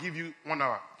 then I'll give you 1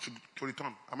 hour to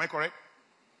return. Am I correct?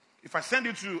 If I send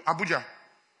you to Abuja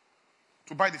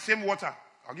to buy the same water,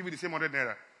 I'll give you the same 100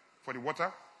 naira for the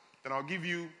water. Then I'll give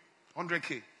you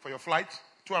 100K for your flight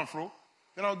to and fro.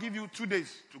 Then I'll give you 2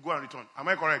 days to go and return. Am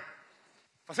I correct?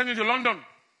 If I send you to London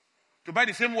to buy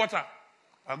the same water,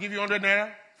 I'll give you 100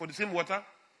 naira for the same water.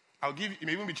 It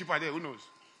may even be cheaper there, who knows?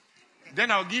 Then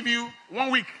I'll give you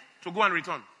 1 week to go and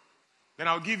return. Then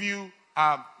I'll give you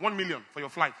 1 million for your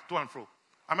flight to and fro.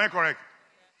 Am I correct?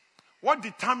 What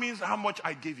determines how much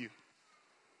I gave you?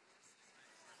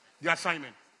 The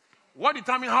assignment. What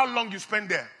determines how long you spend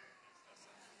there?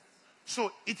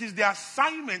 So it is the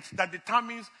assignment that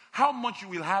determines how much you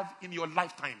will have in your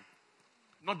lifetime,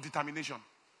 not determination.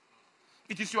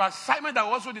 It is your assignment that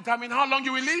will also determine how long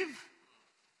you will live.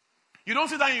 You don't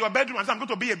sit down in your bedroom and say, I'm going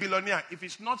to be a billionaire. If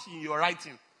it's not in your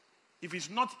writing, if it's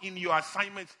not in your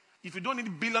assignment, if you don't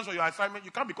need billions for your assignment,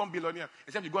 you can't become billionaire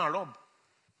except you go and rob.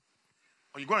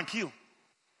 Or you go and kill.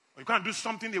 Or you go and do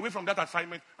something away from that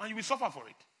assignment and you will suffer for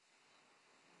it.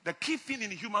 The key thing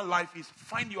in human life is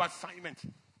find your assignment.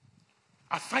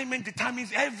 Assignment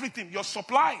determines everything. Your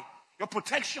supply, your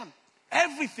protection,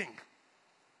 everything.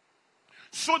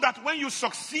 So that when you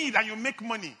succeed and you make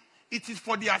money, it is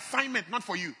for the assignment, not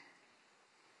for you.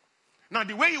 Now,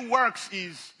 the way it works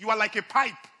is you are like a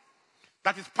pipe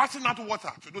that is passing out water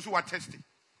to those who are thirsty.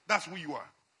 That's who you are.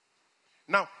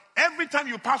 Now, every time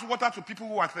you pass water to people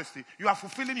who are thirsty, you are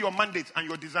fulfilling your mandate and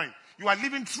your design. You are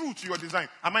living true to your design.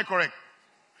 Am I correct?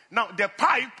 Now, the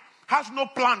pipe has no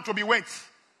plan to be wet.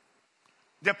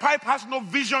 The pipe has no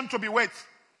vision to be wet.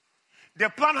 The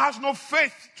plan has no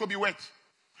faith to be wet.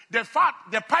 The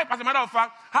pipe, as a matter of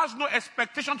fact, has no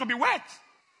expectation to be wet.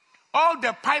 All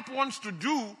the pipe wants to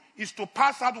do is to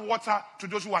pass out water to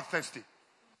those who are thirsty.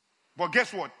 But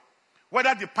guess what?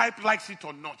 Whether the pipe likes it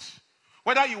or not,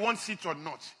 whether he wants it or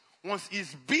not, once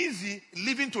he's busy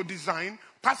living to design,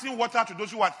 passing water to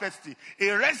those who are thirsty,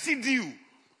 a residue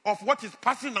of what is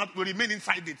passing out will remain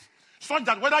inside it. Such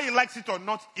that whether he likes it or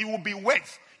not, it will be wet,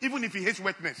 even if he hates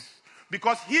wetness.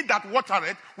 Because he that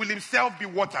watereth will himself be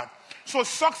watered. So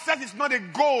success is not a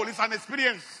goal, it's an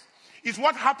experience. It's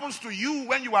what happens to you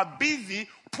when you are busy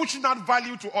pushing out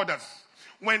value to others.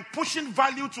 When pushing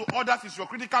value to others is your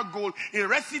critical goal, a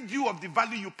residue of the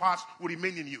value you pass will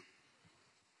remain in you.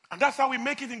 And that's how we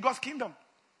make it in God's kingdom.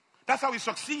 That's how we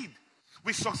succeed.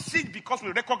 We succeed because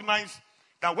we recognize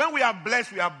that when we are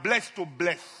blessed to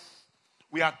bless.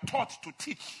 We are taught to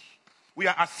teach. We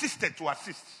are assisted to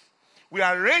assist. We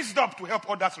are raised up to help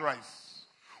others rise.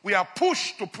 We are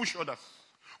pushed to push others.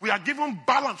 We are given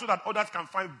balance so that others can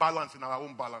find balance in our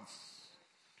own balance.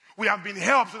 We have been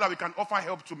helped so that we can offer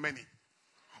help to many.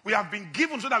 We have been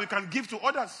given so that we can give to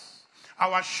others.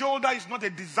 Our shoulder is not a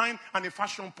design and a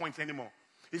fashion point anymore.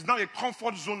 It's now a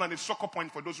comfort zone and a succor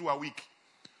point for those who are weak.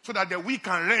 So that the weak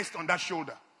can rest on that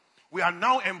shoulder. We are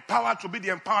now empowered to be the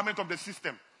empowerment of the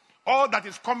system. All that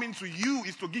is coming to you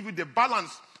is to give you the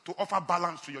balance to offer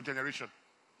balance to your generation.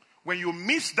 When you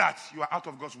miss that, you are out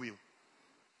of God's will.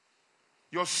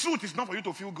 Your suit is not for you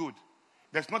to feel good.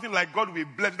 There's nothing like God will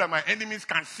bless that my enemies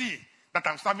can see that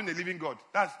I'm serving a living God.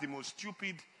 That's the most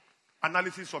stupid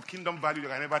analysis of kingdom value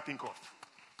that I can ever think of.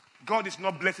 God is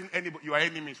not blessing anybody. Your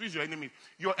enemies. Who is your enemy?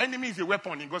 Your enemy is a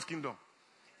weapon in God's kingdom.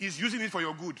 He's using it for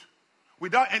your good.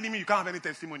 Without enemy, you can't have any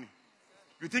testimony.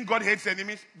 You think God hates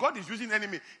enemies? God is using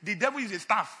enemy. The devil is a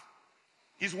staff.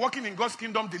 He's working in God's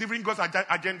kingdom, delivering God's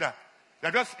agenda.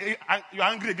 You're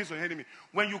angry against your enemy.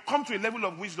 When you come to a level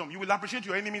of wisdom, you will appreciate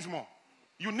your enemies more.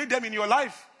 You need them in your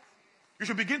life. You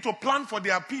should begin to plan for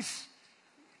their peace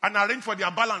and arrange for their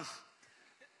balance.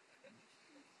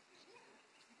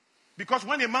 Because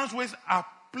when a man's ways are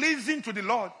pleasing to the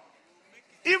Lord,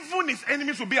 even his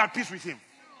enemies will be at peace with him.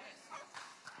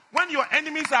 When your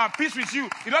enemies are at peace with you,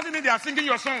 it doesn't mean they are singing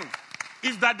your song.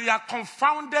 It's that they are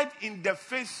confounded in the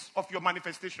face of your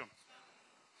manifestation.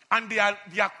 And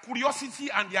their curiosity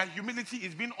and their humility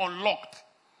is being unlocked.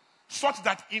 Such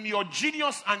that in your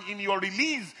genius and in your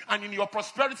release and in your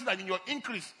prosperity and in your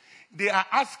increase, they are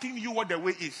asking you what the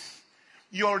way is.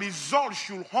 Your result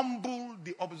should humble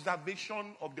the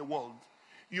observation of the world.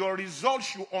 Your result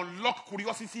should unlock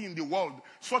curiosity in the world,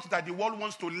 such that the world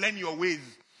wants to learn your ways.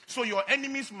 So your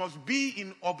enemies must be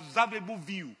in observable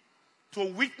view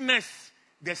to witness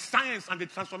the science and the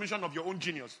transformation of your own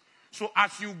genius. So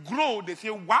as you grow, they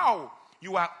say, wow,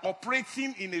 you are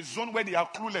operating in a zone where they are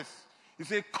clueless. They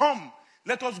say, come,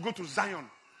 let us go to Zion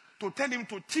to tell him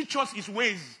to teach us his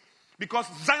ways. Because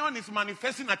Zion is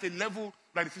manifesting at a level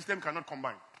that the system cannot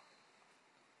combine.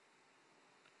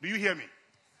 Do you hear me?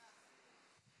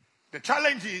 The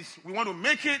challenge is we want to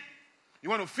make it, you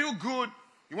want to feel good,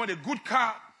 You want a good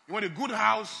car. You want a good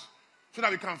house so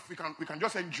that we can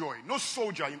just enjoy. No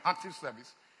soldier in active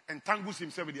service entangles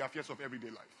himself with the affairs of everyday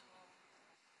life.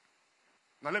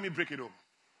 Now let me break it up.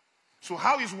 So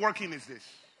how it's working is this.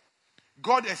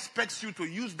 God expects you to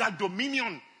use that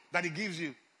dominion that he gives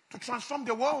you to transform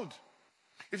the world.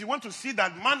 If you want to see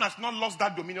that man has not lost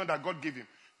that dominion that God gave him,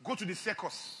 go to the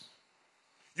circus.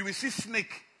 You will see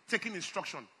snake taking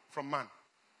instruction from man.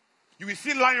 You will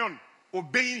see lion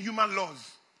obeying human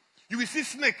laws. You will see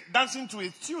snake dancing to a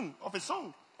tune of a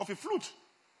song, of a flute.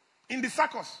 In the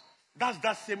circus, that's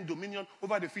that same dominion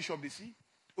over the fish of the sea,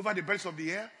 over the birds of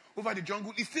the air, over the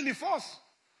jungle. It's still in force.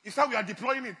 It's how we are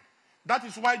deploying it. That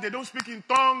is why they don't speak in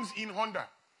tongues in Honda.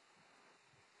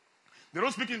 They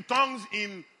don't speak in tongues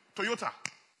in Toyota.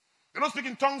 They don't speak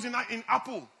in tongues in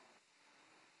Apple.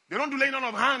 They don't do laying on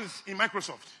of hands in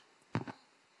Microsoft.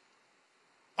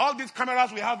 All these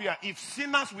cameras we have here, if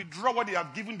sinners withdraw what they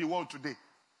have given the world today,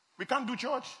 we can't do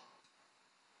church.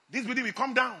 This building will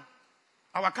come down.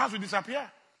 Our cars will disappear.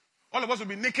 All of us will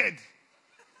be naked.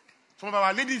 Some of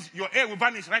our ladies, your hair will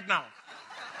vanish right now.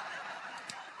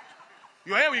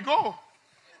 Your hair will go.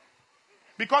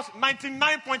 Because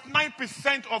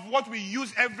 99.9% of what we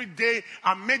use every day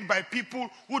are made by people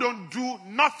who don't do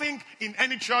nothing in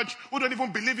any church, who don't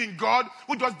even believe in God,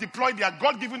 who just deploy their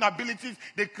God-given abilities.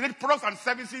 They create products and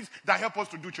services that help us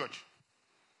to do church.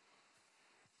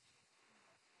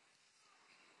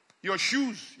 Your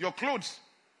shoes, your clothes.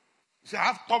 You say,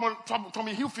 I have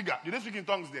Tommy Hilfiger. Do they speak in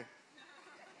tongues there?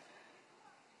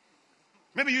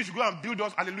 Maybe you should go and build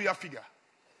us hallelujah figure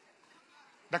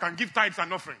that can give tithes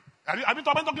and offering. I've been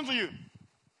talking to you.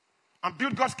 And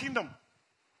build God's kingdom.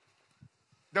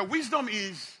 The wisdom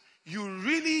is you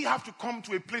really have to come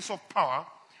to a place of power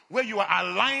where you are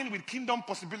aligned with kingdom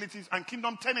possibilities and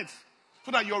kingdom tenets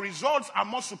so that your results are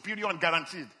more superior and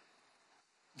guaranteed.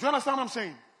 Do you understand what I'm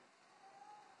saying?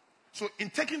 So in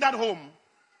taking that home,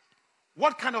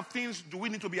 what kind of things do we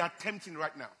need to be attempting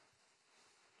right now?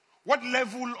 What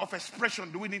level of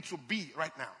expression do we need to be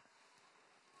right now?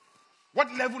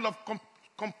 What level of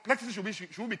complexity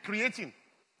should we be creating?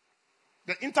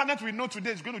 The internet we know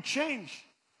today is going to change.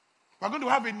 We're going to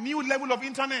have a new level of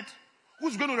internet.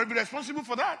 Who's going to be responsible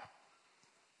for that?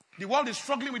 The world is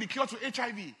struggling with the cure to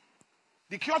HIV.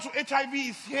 The cure to HIV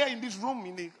is here in this room,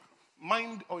 in the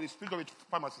mind or the spirit of a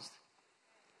pharmacist.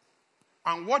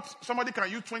 And what somebody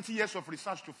can use 20 years of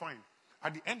research to find,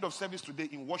 at the end of service today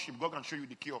in worship, God can show you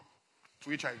the cure to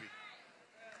HIV.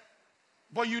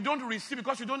 But you don't receive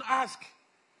because you don't ask.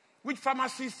 Which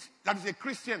pharmacist that is a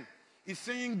Christian is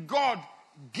saying, God,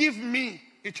 give me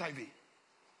HIV?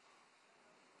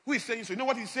 Who is saying so? You know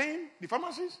what he's saying? The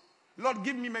pharmacist? Lord,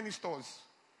 give me many stores.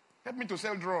 Help me to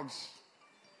sell drugs.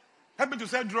 Help me to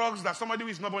sell drugs that somebody who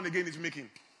is not born again is making.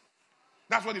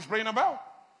 That's what he's praying about.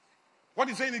 What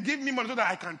he's saying is, give me money so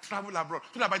that I can travel abroad.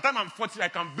 So that by the time I'm 40, I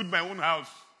can build my own house.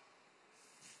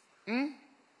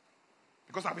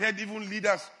 Because I've heard even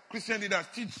leaders, Christian leaders,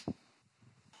 teach.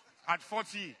 At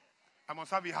 40, I must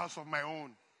have a house of my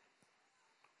own.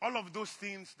 All of those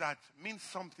things that mean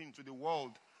something to the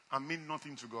world and mean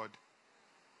nothing to God.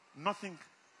 Nothing.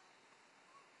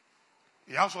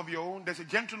 A house of your own. There's a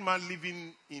gentleman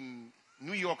living in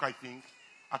New York, I think,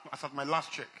 as at my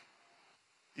last check.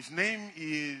 His name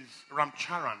is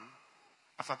Ramcharan,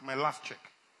 as at my last check.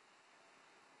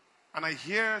 And I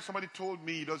hear somebody told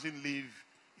me he doesn't live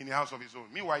in a house of his own.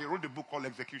 Meanwhile, he wrote a book called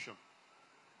Execution,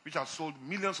 which has sold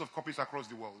millions of copies across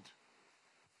the world.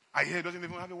 I hear he doesn't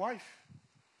even have a wife.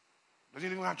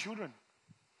 Doesn't even have children.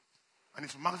 And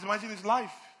he's maximizing his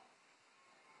life.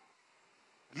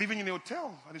 Living in a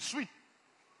hotel and a suite.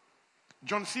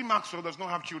 John C. Maxwell does not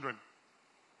have children.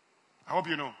 I hope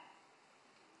you know.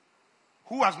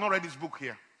 Who has not read this book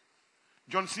here?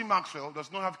 John C. Maxwell does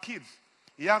not have kids.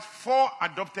 He has 4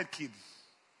 adopted kids.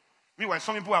 Meanwhile,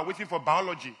 some people are waiting for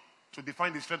biology to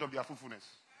define the strength of their fruitfulness.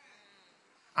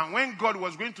 And when God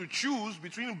was going to choose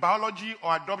between biology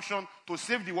or adoption to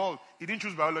save the world, he didn't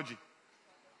choose biology.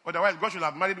 Otherwise, God should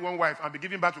have married one wife and be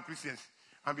giving back to Christians.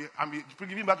 And be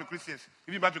giving back to Christians.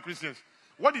 Giving back to Christians.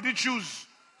 What did he choose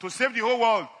to save the whole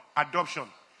world? Adoption.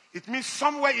 It means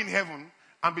somewhere in heaven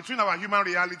and between our human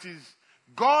realities,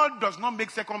 God does not make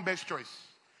second best choice.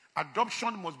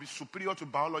 Adoption must be superior to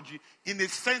biology in a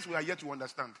sense we are yet to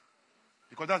understand.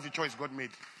 Because that's the choice God made.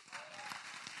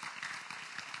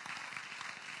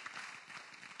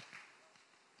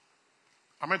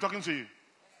 Am I talking to you?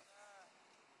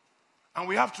 And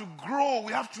we have to grow.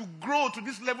 We have to grow to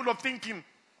this level of thinking.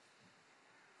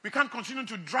 We can't continue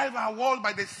to drive our world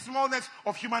by the smallness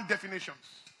of human definitions.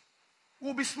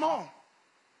 We'll be small.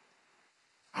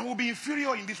 And we'll be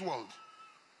inferior in this world.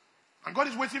 And God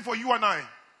is waiting for you and I.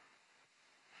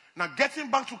 Now, getting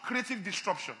back to creative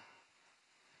disruption,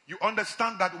 you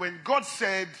understand that when God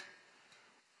said,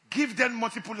 give them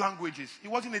multiple languages, it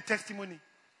wasn't a testimony.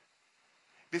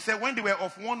 They said when they were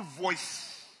of one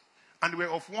voice and they were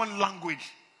of one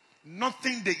language,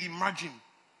 nothing they imagine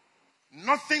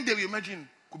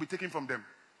could be taken from them.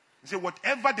 They said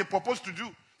whatever they proposed to do,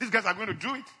 these guys are going to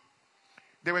do it.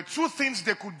 There were two things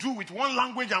they could do with one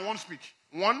language and one speech.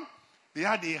 One, they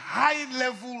had a high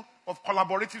level of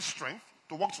collaborative strength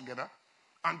to work together.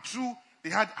 And two, they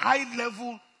had high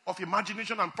level of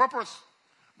imagination and purpose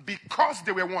because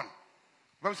they were one.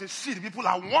 The Bible says, see, the people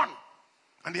are one.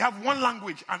 And they have one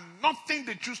language, and nothing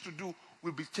they choose to do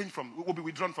will be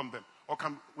withdrawn from them. Or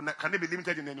can they be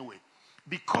limited in any way?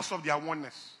 Because of their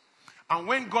oneness. And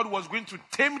when God was going to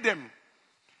tame them,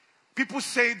 people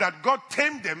say that God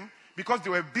tamed them because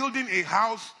they were building a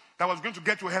house that was going to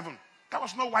get to heaven. That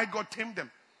was not why God tamed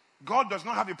them. God does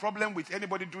not have a problem with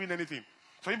anybody doing anything.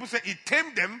 So people say he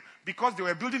tamed them because they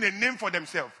were building a name for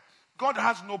themselves. God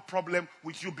has no problem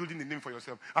with you building a name for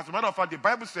yourself. As a matter of fact, the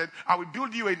Bible said, I will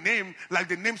build you a name like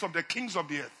the names of the kings of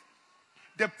the earth.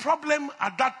 The problem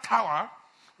at that tower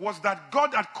was that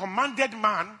God had commanded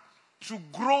man to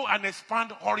grow and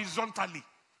expand horizontally.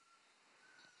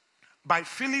 By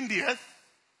filling the earth,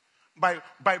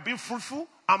 by being fruitful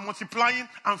and multiplying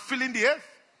and filling the earth.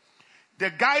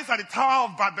 The guys at the Tower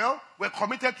of Babel were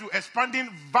committed to expanding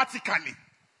vertically.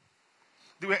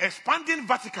 They were expanding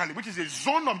vertically, which is a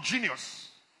zone of genius.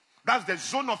 That's the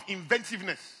zone of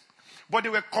inventiveness. But they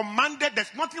were commanded, there's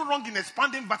nothing wrong in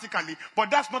expanding vertically, but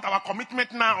that's not our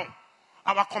commitment now.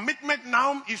 Our commitment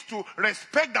now is to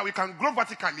respect that we can grow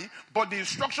vertically, but the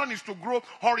instruction is to grow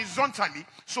horizontally.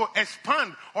 So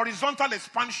expand. Horizontal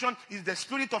expansion is the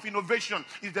spirit of innovation,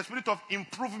 is the spirit of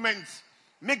improvement.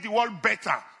 Make the world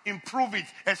better, improve it,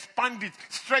 expand it,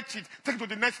 stretch it, take it to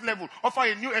the next level, offer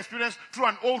a new experience through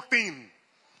an old thing.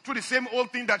 Through the same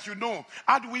old thing that you know.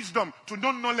 Add wisdom to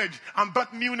know knowledge and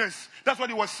birth newness. That's what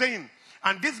he was saying.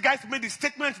 And these guys made the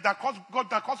statement that caused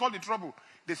all the trouble.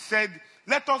 They said,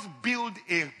 let us build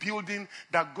a building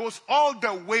that goes all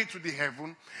the way to the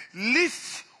heaven.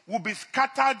 Least will be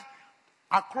scattered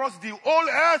across the whole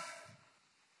earth.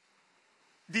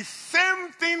 The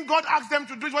same thing God asked them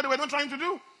to do is what they were not trying to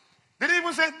do. They didn't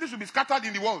even say this will be scattered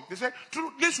in the world. They said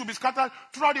this will be scattered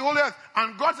throughout the whole earth.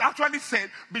 And God actually said,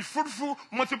 be fruitful,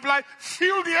 multiply,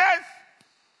 fill the earth.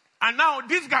 And now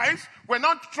these guys were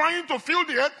not trying to fill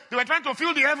the earth. They were trying to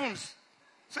fill the heavens.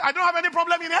 So I don't have any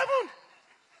problem in heaven.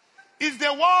 It's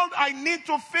the world I need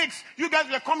to fix. You guys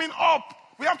were coming up.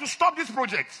 We have to stop this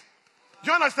project. Do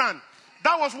you understand?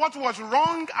 That was what was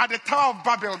wrong at the Tower of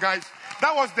Babel, guys.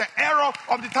 That was the error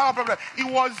of the Tower of Babel.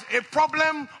 It was a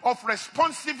problem of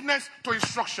responsiveness to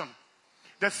instruction.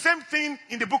 The same thing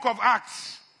in the book of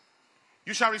Acts.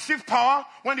 You shall receive power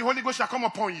when the Holy Ghost shall come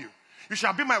upon you. You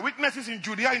shall be my witnesses in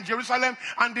Judea, in Jerusalem,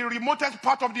 and the remotest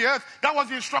part of the earth. That was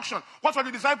the instruction. What were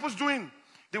the disciples doing?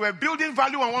 They were building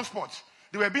value on one spot.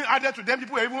 They were being added to them.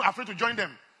 People were even afraid to join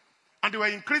them. And they were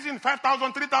increasing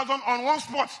 5,000, 3,000 on one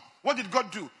spot. What did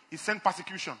God do? He sent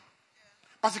persecution.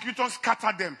 Persecutors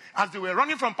scattered them. As they were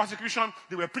running from persecution,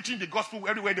 they were preaching the gospel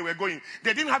everywhere they were going.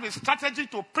 They didn't have a strategy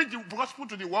to preach the gospel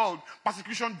to the world.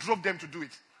 Persecution drove them to do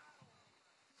it.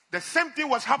 The same thing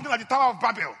was happening at the Tower of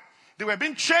Babel. They were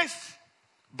being chased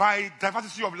by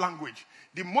diversity of language.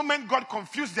 The moment God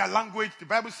confused their language, the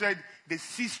Bible said they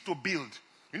ceased to build.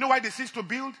 You know why they ceased to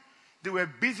build? They were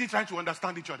busy trying to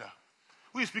understand each other.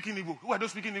 Who is speaking Igbo? Who are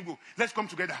those speaking Igbo? Let's come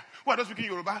together. Who are those speaking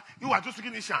Yoruba? Who are those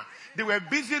speaking Ishan? They were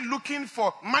busy looking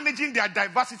for managing their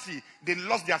diversity. They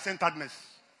lost their centeredness.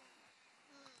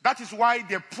 That is why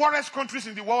the poorest countries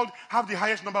in the world have the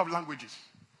highest number of languages.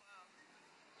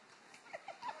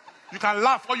 You can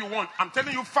laugh all you want. I'm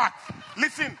telling you facts.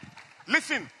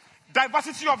 Listen.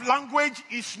 Diversity of language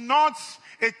is not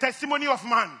a testimony of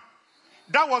man.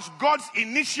 That was God's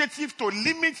initiative to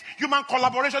limit human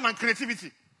collaboration and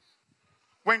creativity.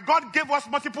 When God gave us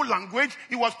multiple language,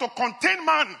 it was to contain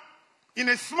man in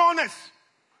a smallness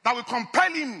that will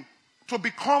compel him to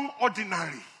become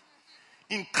ordinary,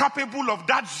 incapable of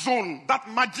that zone, that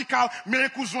magical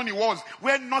miracle zone he was,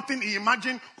 where nothing he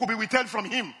imagined could be withheld from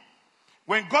him.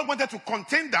 When God wanted to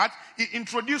contain that, he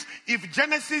introduced, if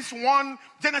Genesis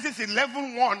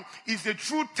 11:1 is a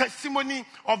true testimony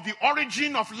of the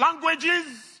origin of languages,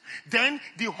 then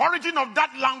the origin of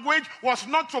that language was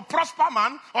not to prosper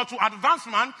man or to advance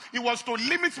man. It was to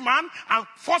limit man and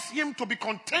force him to be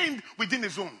contained within a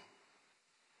zone.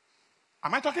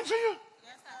 Am I talking to you?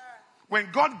 Yes, sir. When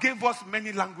God gave us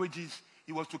many languages,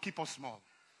 it was to keep us small.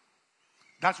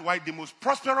 That's why the most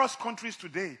prosperous countries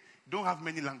today, don't have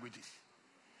many languages.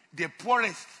 The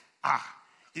poorest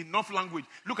enough language.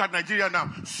 Look at Nigeria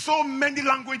now. So many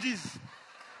languages.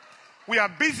 We are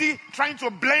busy trying to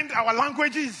blend our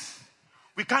languages.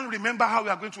 We can't remember how we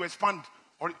are going to expand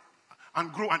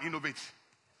and grow and innovate.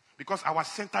 Because our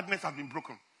centeredness has been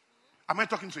broken. Am I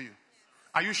talking to you?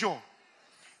 Are you sure?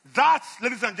 That,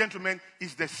 ladies and gentlemen,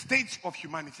 is the state of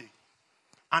humanity.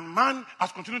 And man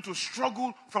has continued to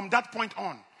struggle from that point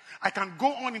on. I can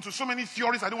go on into so many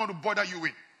theories I don't want to bother you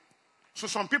with. So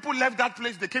some people left that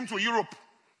place, they came to Europe.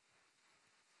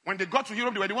 When they got to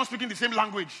Europe, they were the ones speaking the same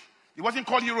language. It wasn't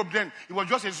called Europe then. It was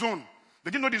just a zone.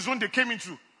 They didn't know the zone they came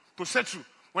into to settle.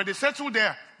 When they settled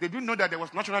there, they didn't know that there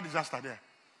was natural disaster there.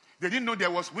 They didn't know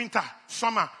there was winter,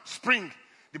 summer, spring.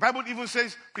 The Bible even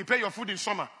says, prepare your food in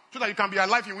summer so that you can be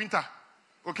alive in winter.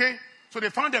 Okay? So they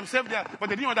found themselves there, but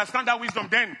they didn't understand that wisdom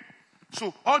then.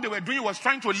 So all they were doing was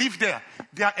trying to live there.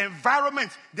 Their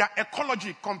environment, their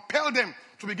ecology compelled them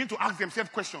to begin to ask themselves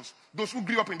questions. Those who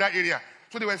grew up in that area.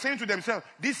 So they were saying to themselves,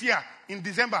 this year in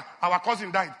December, our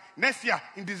cousin died. Next year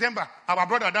in December, our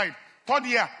brother died. Third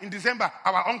year in December,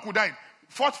 our uncle died.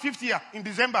 Fourth, fifth year in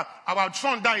December, our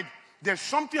son died. There's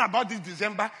something about this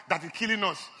December that is killing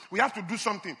us. We have to do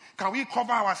something. Can we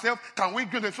cover ourselves? Can we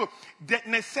do this? So the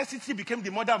necessity became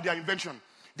the mother of their invention.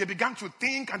 They began to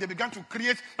think and they began to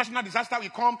create. National disaster will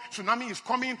come. Tsunami is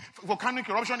coming. Volcanic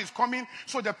eruption is coming.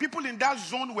 So the people in that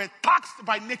zone were taxed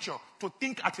by nature to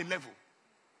think at a level.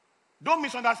 Don't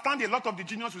misunderstand a lot of the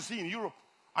genius you see in Europe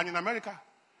and in America.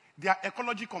 Their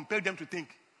ecology compelled them to think.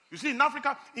 You see, in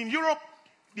Africa, in Europe,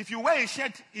 if you wear a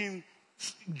shirt in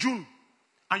June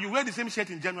and you wear the same shirt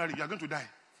in January, you are going to die.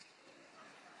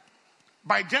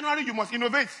 By January, you must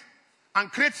innovate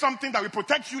and create something that will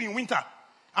protect you in winter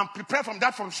and prepare from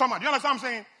that from summer. Do you understand what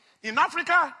I'm saying? In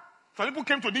Africa, some people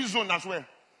came to this zone as well.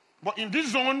 But in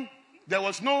this zone, there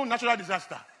was no natural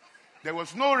disaster. There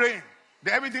was no rain.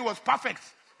 Everything was perfect.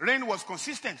 Rain was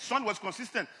consistent. Sun was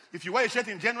consistent. If you wear a shirt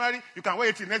in January, you can wear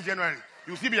it in next January.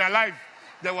 You'll still be alive.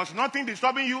 There was nothing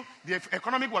disturbing you. The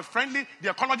economy was friendly. The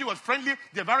ecology was friendly.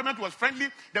 The environment was friendly.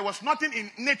 There was nothing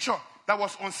in nature that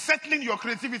was unsettling your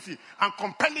creativity and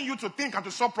compelling you to think and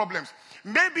to solve problems.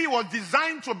 Maybe it was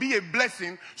designed to be a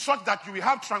blessing such that you will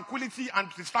have tranquility and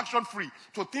distraction free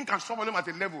to think and solve problems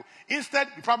at a level. Instead,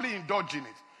 you probably indulge in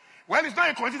it. Well, it's not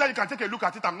a coincidence that you can take a look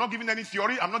at it. I'm not giving any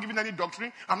theory. I'm not giving any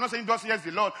doctrine. I'm not saying thus here's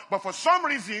the Lord. But for some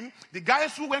reason, the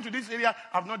guys who went to this area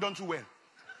have not done too well.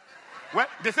 Well,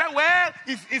 they said, well,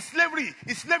 it's slavery,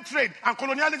 it's slave trade, and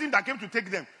colonialism that came to take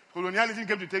them. Colonialism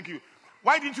came to take you.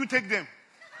 Why didn't you take them?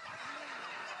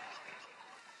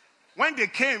 When they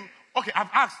came, okay, I've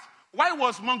asked, why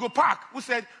was Mungo Park, who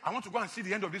said, I want to go and see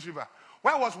the end of this river?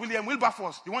 Why was William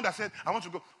Wilberforce, the one that said, I want to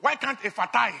go? Why can't a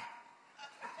Fatai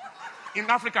in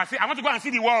Africa say, I want to go and see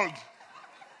the world?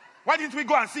 Why didn't we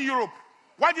go and see Europe?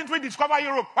 Why didn't we discover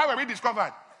Europe? Why were we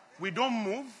discovered? We don't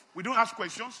move. We don't ask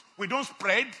questions. We don't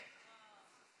spread.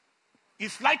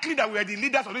 It's likely that we are the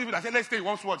leaders of those people that say, let's stay in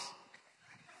one spot.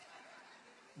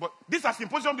 But these are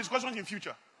symposium discussions in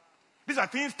future. These are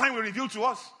things time will reveal to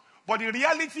us. But the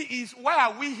reality is, why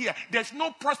are we here? There's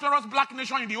no prosperous black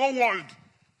nation in the whole world.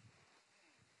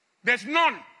 There's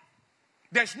none.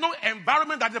 There's no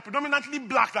environment that is predominantly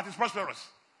black that is prosperous.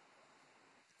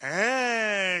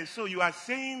 So you are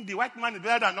saying the white man is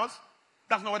better than us?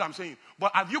 That's not what I'm saying.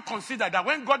 But have you considered that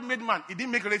when God made man, he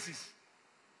didn't make races?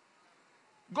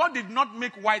 God did not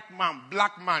make white man,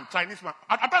 black man, Chinese man.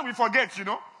 At times we forget,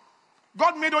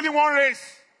 God made only one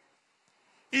race.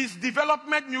 It's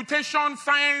development, mutation,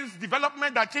 science,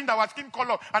 development that changed our skin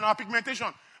color and our pigmentation.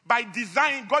 By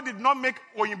design, God did not make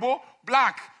Oyinbo,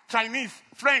 black, Chinese,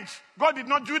 French. God did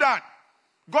not do that.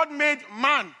 God made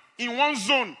man in one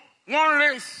zone, one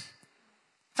race.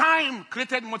 Time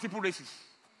created multiple races.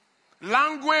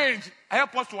 Language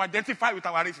helps us to identify with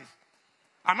our races.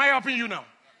 Am I helping you now?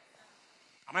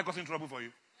 Am I causing trouble for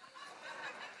you?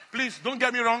 Please, don't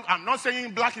get me wrong. I'm not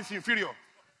saying black is inferior.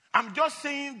 I'm just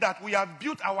saying that we have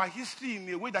built our history in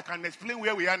a way that can explain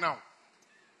where we are now.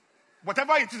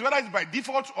 Whatever it is, whether it's by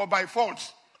default or by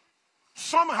fault,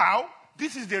 somehow,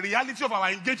 this is the reality of our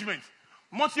engagement.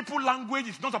 Multiple language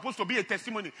is not supposed to be a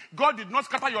testimony. God did not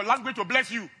scatter your language to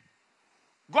bless you.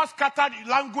 God scattered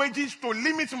languages to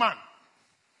limit man.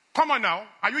 Come on now.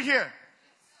 Are you here?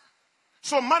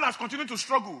 So man has continued to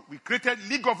struggle. We created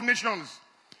League of Nations.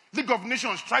 League of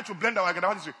Nations tried to blend our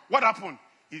identity. What happened?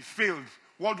 It failed.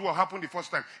 World War happened the first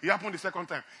time. It happened the second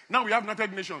time. Now we have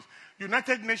United Nations.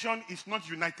 United Nations is not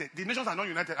united. The nations are not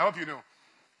united. I hope you know.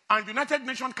 And United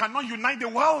Nations cannot unite the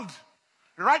world.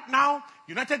 Right now,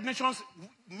 United Nations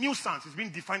nuisance is being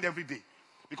defined every day.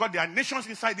 Because there are nations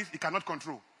inside this it cannot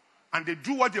control. and they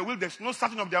do what they will. There's no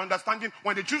certain of their understanding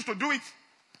when they choose to do it.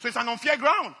 So it's an unfair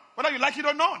ground, whether you like it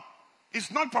or not.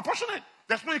 It's not proportionate.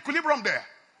 There's no equilibrium there.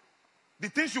 The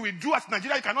things you will do as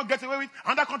Nigeria, you cannot get away with.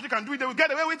 Another country can do it, they will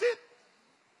get away with it.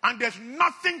 And there's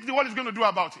nothing the world is going to do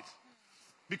about it.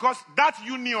 Because that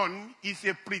union is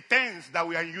a pretense that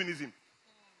we are in unison.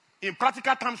 In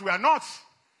practical terms, we are not.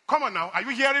 Come on now, are you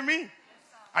hearing me?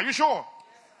 Are you sure?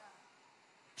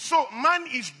 So man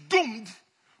is doomed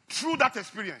through that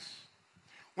experience.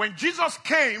 When Jesus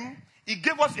came, he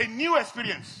gave us a new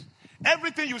experience.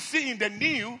 Everything you see in the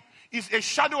new is a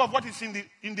shadow of what is in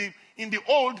the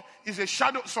old is a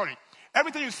shadow. Sorry.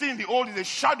 Everything you see in the old is a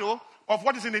shadow of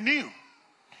what is in the new.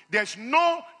 There's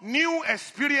no new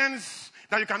experience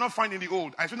that you cannot find in the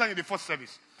old. I said that in the first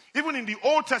service. Even in the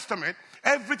Old Testament,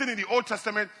 everything in the Old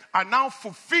Testament are now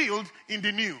fulfilled in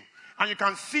the new. And you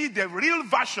can see the real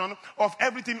version of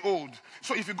everything old.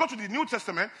 So if you go to the New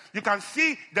Testament, you can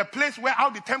see the place where how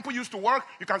the temple used to work.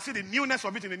 You can see the newness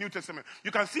of it in the New Testament.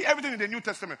 You can see everything in the New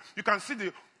Testament. You can see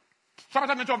the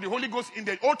supernatural nature of the Holy Ghost in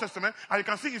the Old Testament, and you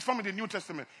can see it's from in the New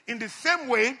Testament. In the same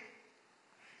way,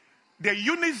 the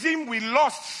unison we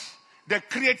lost, the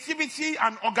creativity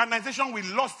and organization we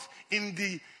lost in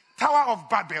the Tower of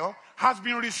Babel has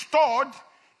been restored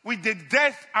with the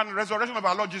death and resurrection of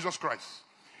our Lord Jesus Christ.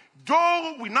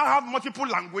 Though we now have multiple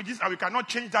languages and we cannot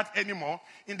change that anymore,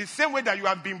 in the same way that you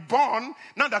have been born,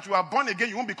 now that you are born again,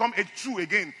 you won't become 82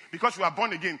 again because you are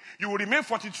born again. You will remain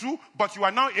 42, but you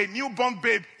are now a newborn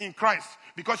babe in Christ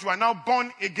because you are now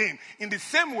born again. In the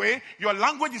same way, your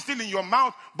language is still in your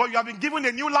mouth, but you have been given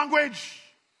a new language.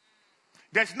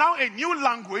 There's now a new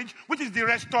language, which is the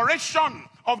restoration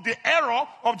of the error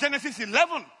of Genesis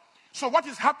 11. So what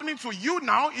is happening to you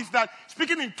now is that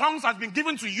speaking in tongues has been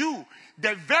given to you.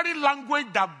 The very language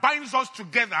that binds us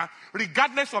together,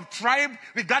 regardless of tribe,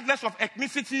 regardless of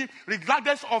ethnicity,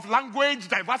 regardless of language,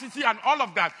 diversity, and all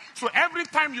of that. So every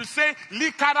time you say,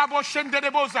 Likarabo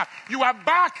Shenderebosa, you are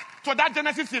back to that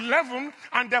Genesis 11,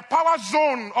 and the power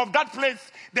zone of that place,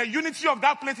 the unity of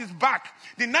that place is back.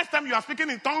 The next time you are speaking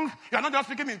in tongues, you are not just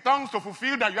speaking in tongues to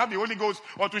fulfill that you have the Holy Ghost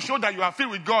or to show that you are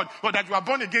filled with God or that you are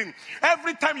born again.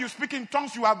 Every time you speak in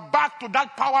tongues, you are back to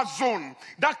that power zone,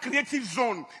 that creative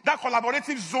zone, that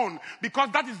collaborative zone, because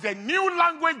that is the new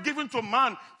language given to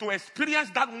man to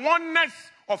experience that oneness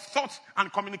of thought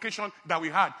and communication that we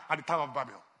had at the Tower of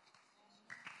Babel.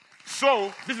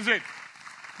 So, this is it.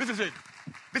 This is it.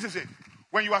 This is it.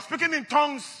 When you are speaking in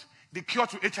tongues, the cure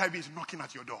to HIV is knocking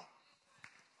at your door.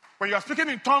 When you are speaking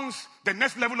in tongues, the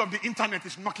next level of the internet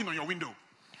is knocking on your window.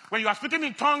 When you are speaking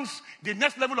in tongues, the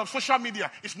next level of social media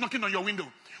is knocking on your window.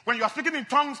 When you are speaking in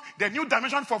tongues, the new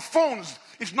dimension for phones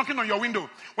is knocking on your window.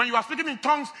 When you are speaking in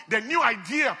tongues, the new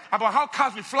idea about how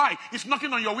cars will fly is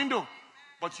knocking on your window.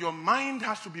 But your mind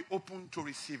has to be open to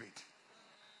receive it.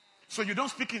 So you don't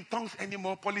speak in tongues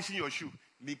anymore, polishing your shoe.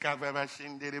 You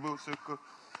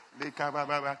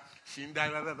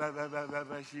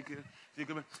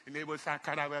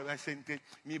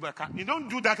don't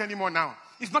do that anymore now.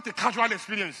 It's not a casual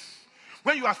experience.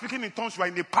 When you are speaking in tongues, you are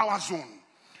in a power zone.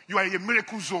 You are in a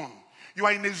miracle zone. You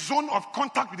are in a zone of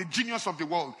contact with the genius of the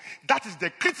world. That is the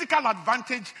critical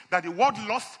advantage that the world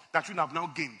lost that you have now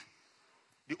gained.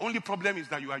 The only problem is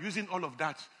that you are using all of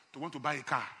that to want to buy a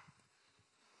car,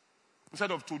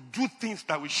 instead of to do things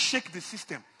that will shake the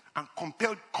system and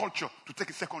compel culture to take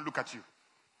a second look at you.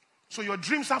 So your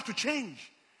dreams have to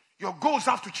change. Your goals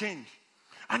have to change.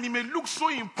 And it may look so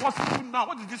impossible now.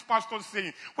 What is this pastor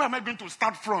saying? Where am I going to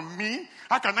start from? Me?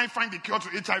 How can I find the cure to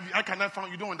HIV? How can I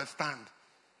find? You don't understand.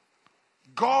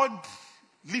 God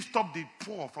lifts up the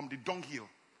poor from the dunghill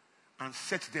and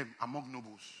sets them among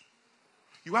nobles.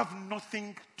 You have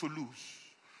nothing to lose.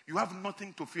 You have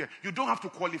nothing to fear. You don't have to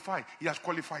qualify. He has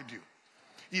qualified you.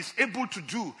 He is able to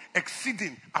do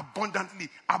exceeding abundantly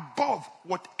above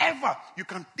whatever you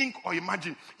can think or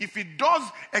imagine. If he does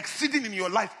exceeding in your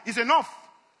life, it's enough.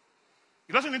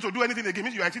 He doesn't need to do anything again. It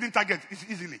means you are exceeding target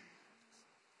easily.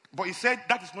 But he said,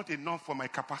 that is not enough for my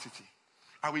capacity.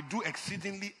 I will do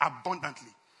exceedingly abundantly.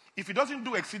 If he doesn't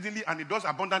do exceedingly and he does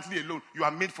abundantly alone, you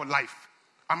are made for life.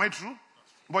 Am I true?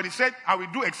 But he said, I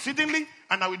will do exceedingly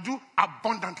and I will do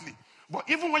abundantly. But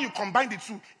even when you combine the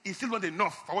two, it's still not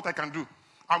enough for what I can do.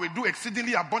 I will do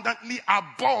exceedingly abundantly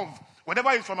above.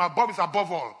 Whatever is from above is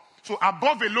above all. So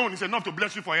above alone is enough to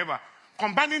bless you forever.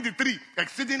 Combining the three,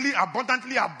 exceedingly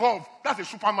abundantly above, that's a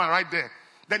Superman right there.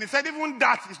 Then he said, even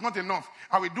that is not enough.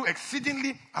 I will do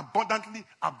exceedingly abundantly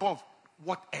above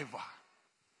whatever.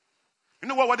 You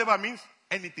know what whatever means?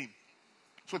 Anything.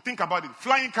 So think about it.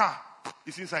 Flying car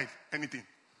is inside. Anything.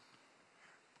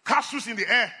 Castles in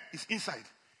the air is inside.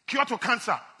 Cure to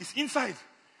cancer is inside.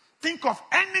 think of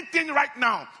anything right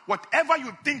now, whatever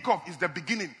you think of is the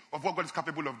beginning of what God is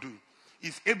capable of doing.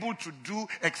 He's able to do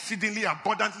exceedingly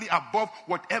abundantly above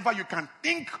whatever you can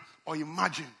think or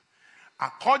imagine,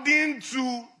 according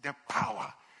to the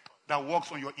power that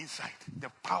works on your inside. The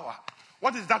power.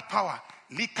 What is that power?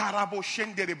 Likarabo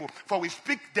shenderebo. For we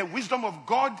speak the wisdom of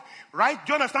God, right?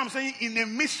 Do you understand what I'm saying? In a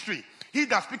mystery. He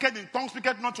that speaketh in tongues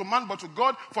speaketh not to man but to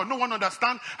God, for no one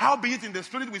understand. Howbeit in the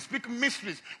spirit we speak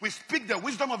mysteries. We speak the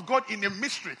wisdom of God in a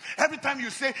mystery. Every time you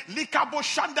say likabo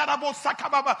shandarabo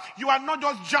sakababa, you are not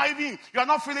just jiving. You are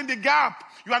not filling the gap.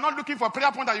 You are not looking for a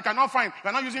prayer point that you cannot find. You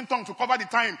are not using tongue to cover the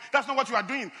time. That's not what you are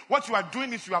doing. What you are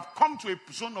doing is you have come to a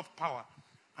zone of power,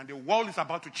 and the world is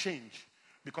about to change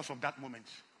because of that moment.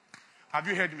 Have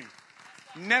you heard me?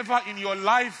 Never in your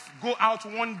life go out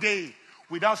one day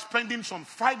without spending some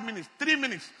 5 minutes, 3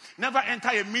 minutes. Never enter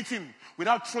a meeting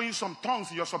without throwing some tongues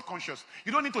in your subconscious.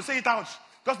 You don't need to say it out.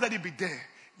 Just let it be there.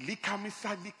 In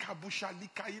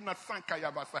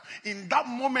that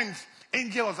moment,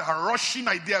 angels are rushing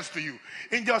ideas to you.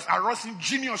 Angels are rushing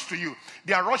genius to you.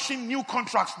 They are rushing new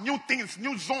contracts, new things,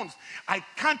 new zones. I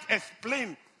can't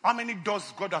explain how many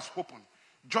doors God has opened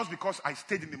just because I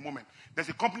stayed in the moment. There's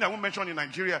a company I won't mention in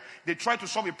Nigeria. They tried to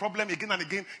solve a problem again and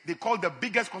again. They called the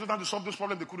biggest consultant to solve this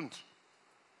problem. They couldn't.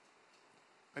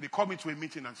 And they called me to a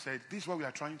meeting and said, this is what we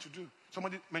are trying to do.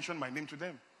 Somebody mentioned my name to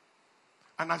them.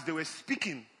 And as they were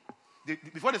speaking,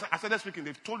 before I started speaking,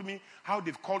 they've told me how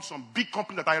they've called some big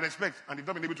company that I respect, and they've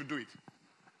not been able to do it.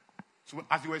 So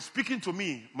as they were speaking to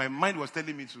me, my mind was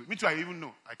telling me to, I even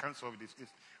know, I can't solve this.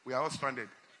 We are all stranded.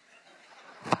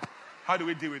 How do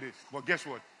we deal with this? But guess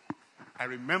what? I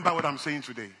remember what I'm saying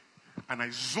today. And I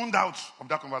zoned out of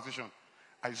that conversation.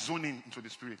 I zoned into the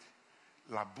spirit.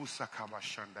 Labusa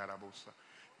kabashanda rabosa.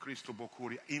 Christo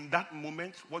bokuri. In that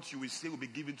moment, what you will say will be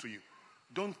given to you.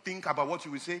 Don't think about what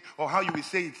you will say or how you will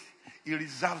say it. He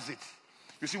reserves it.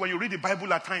 You see, when you read the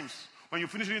Bible at times, when you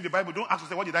finish reading the Bible, don't ask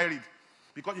yourself, what did I read?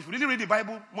 Because if you really read the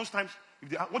Bible, most times,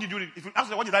 what did you read? If you ask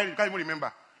yourself, what did I read? You can't even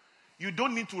remember. You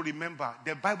don't need to remember.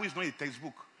 The Bible is not a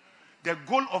textbook. The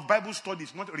goal of Bible study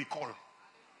is not recall.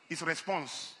 It's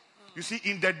response. You see,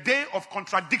 in the day of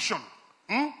contradiction,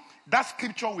 that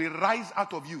scripture will rise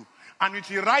out of you. And it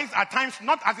will rise at times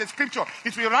not as a scripture.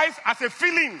 It will rise as a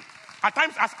feeling. At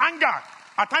times as anger.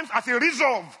 At times as a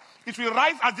resolve. It will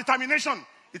rise as determination.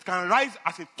 It can rise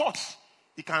as a thought.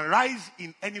 It can rise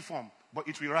in any form. But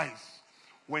it will rise.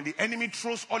 When the enemy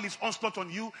throws all his onslaught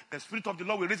on you, the Spirit of the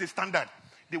Lord will raise a standard.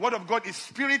 The word of God is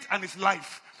spirit and is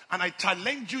life. And I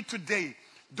challenge you today,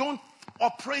 don't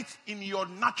operate in your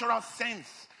natural sense.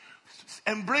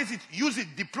 Embrace it, use it,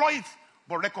 deploy it,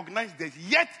 but recognize there's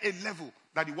yet a level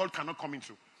that the world cannot come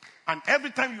into. And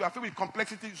every time you are filled with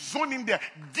complexity, zone in there.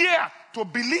 Dare to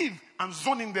believe and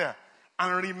zone in there.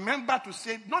 And remember to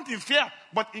say, not in fear,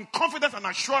 but in confidence and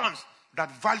assurance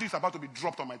that value is about to be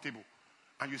dropped on my table.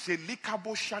 And you say,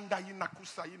 Likabo shanda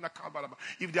yinakusa yinakabaraba.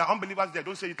 If there are unbelievers there,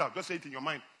 don't say it out. Just say it in your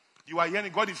mind. You are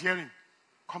hearing, God is hearing.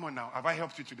 Come on now. Have I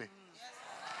helped you today? Yes.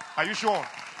 Are you sure?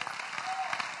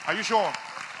 Are you sure?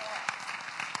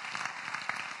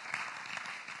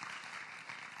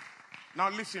 Now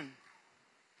listen.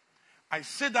 I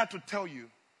say that to tell you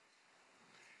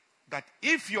that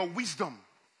if your wisdom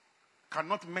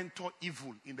cannot mentor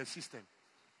evil in the system,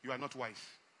 you are not wise.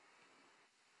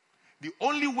 The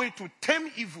only way to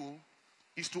tame evil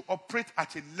is to operate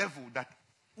at a level that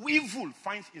evil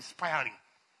finds inspiring.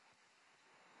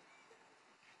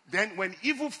 Then when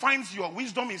evil finds your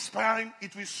wisdom inspiring,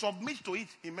 it will submit to it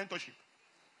in mentorship.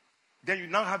 Then you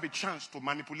now have a chance to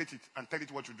manipulate it and tell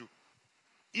it what to do.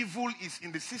 Evil is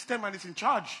in the system and it's in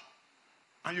charge.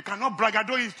 And you cannot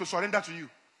bragado it to surrender to you.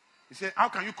 You say, how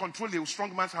can you control a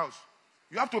strong man's house?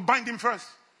 You have to bind him first.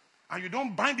 And you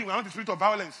don't bind him without the spirit of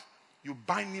violence. You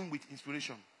bind him with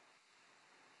inspiration.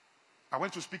 I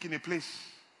went to speak in a place.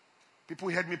 People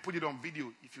heard me put it on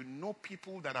video. If you know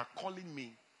people that are calling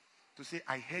me to say,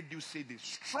 I heard you say this.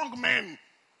 Strong men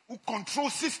who control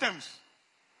systems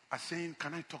are saying,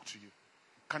 can I talk to you?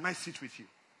 Can I sit with you?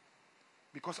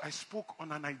 Because I spoke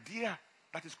on an idea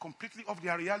that is completely off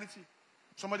their reality.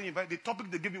 Somebody invited, the topic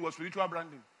they gave me was spiritual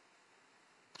branding.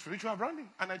 Spiritual branding.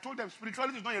 And I told them,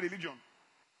 spirituality is not a religion.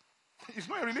 It's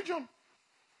not a religion.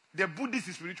 The Buddhist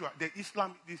is spiritual. The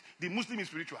Islam, the Muslim is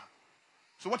spiritual.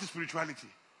 So what is spirituality?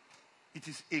 It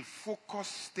is a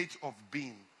focused state of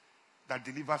being that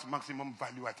delivers maximum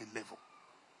value at a level.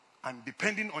 And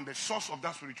depending on the source of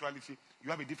that spirituality, you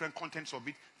have a different contents of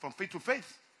it from faith to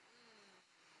faith.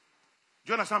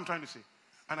 Do you understand what I'm trying to say?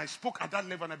 And I spoke at that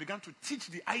level and I began to teach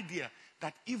the idea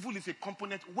that evil is a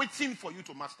component waiting for you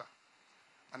to master.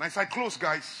 And as I close,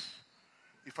 guys,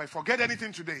 if I forget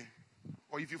anything today,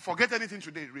 or if you forget anything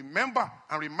today, remember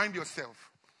and remind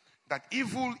yourself that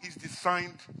evil is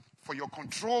designed for your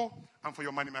control and for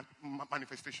your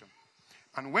manifestation.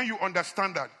 And when you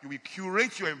understand that, you will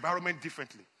curate your environment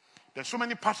differently. There's so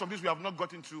many parts of this we have not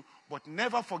gotten to, but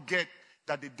never forget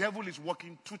that the devil is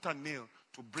working tooth and nail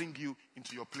to bring you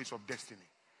into your place of destiny.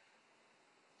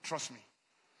 Trust me.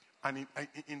 And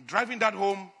in driving that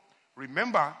home,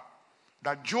 remember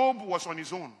that Job was on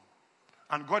his own,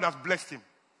 and God has blessed him.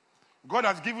 God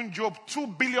has given Job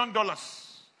 $2 billion,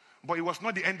 but it was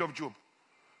not the end of Job.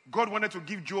 God wanted to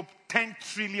give Job $10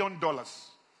 trillion.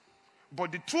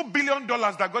 But the $2 billion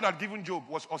that God had given Job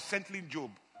was unsettling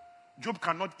Job. Job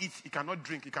cannot eat, he cannot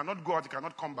drink, he cannot go out, he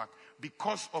cannot come back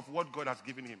because of what God has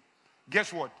given him.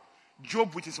 Guess what?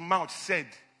 Job with his mouth said,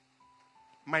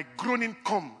 my groaning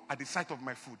come at the sight of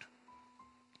my food.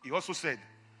 He also said,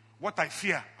 what I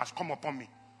fear has come upon me.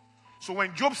 So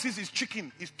when Job sees his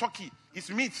chicken, his turkey, his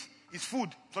meat, his food,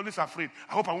 he's always afraid.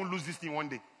 I hope I won't lose this thing one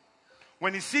day.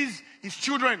 When he sees his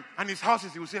children and his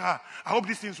houses, he will say, I hope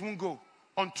these things won't go.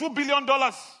 On $2 billion.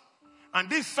 And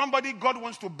this somebody God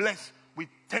wants to bless with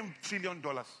 $10 trillion.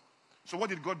 So what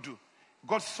did God do?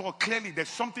 God saw clearly there's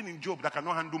something in Job that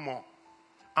cannot handle more.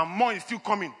 And more is still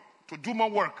coming to do more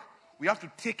work. We have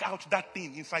to take out that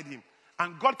thing inside him.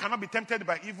 And God cannot be tempted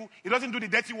by evil. He doesn't do the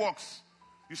dirty works.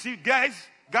 You see, guys,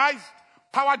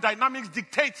 power dynamics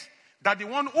dictate that the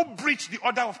one who breached the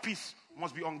order of peace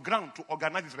must be on ground to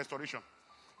organize his restoration.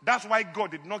 That's why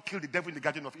God did not kill the devil in the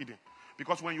Garden of Eden.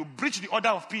 Because when you breach the order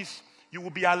of peace, you will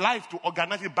be alive to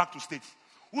organize it back to state.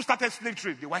 Who started slave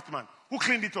trade? The white man. Who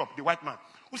cleaned it up? The white man.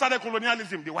 Who started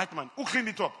colonialism? The white man. Who cleaned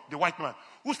it up? The white man.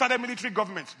 Who started military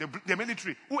government? The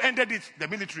military. Who ended it? The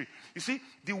military. You see,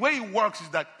 the way it works is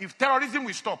that if terrorism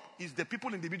will stop, it's the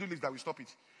people in the Middle East that will stop it.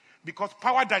 Because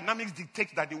power dynamics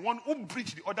dictate that the one who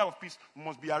breached the order of peace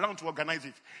must be around to organize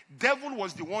it. Devil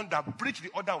was the one that breached the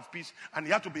order of peace, and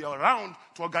he had to be around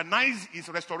to organize his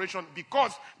restoration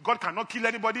because God cannot kill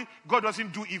anybody. God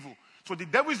doesn't do evil. So the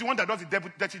devil is the one that does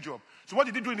the dirty job. So what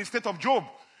did he do in the state of Job?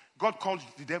 God called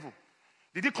the devil.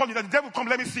 Did he call you? The devil, come,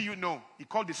 let me see you. No. He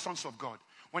called the sons of God.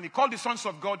 When he called the sons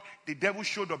of God, the devil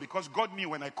showed up because God knew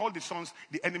when I called the sons,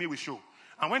 the enemy will show.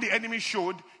 And when the enemy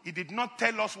showed, he did not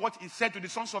tell us what he said to the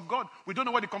sons of God. We don't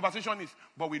know what the conversation is,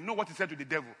 but we know what he said to the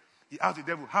devil. He asked the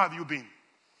devil, how have you been?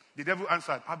 The devil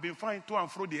answered, I've been fine, to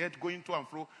and fro the earth, going to and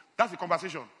fro. That's the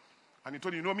conversation. And he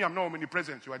told you know me, I'm not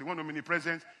omnipresent. You are the one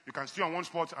omnipresent. You can stay on one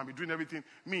spot and be doing everything.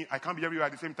 Me, I can't be everywhere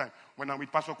at the same time. When I'm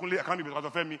with Pastor Kunle, I can't be with Pastor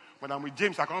Femi. When I'm with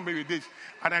James, I can't be with this.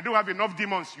 And I don't have enough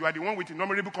demons. You are the one with the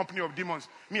innumerable company of demons.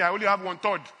 Me, I only have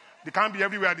 1/3. They can't be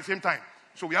everywhere at the same time.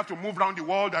 So we have to move around the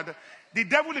world. The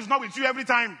devil is not with you every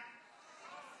time.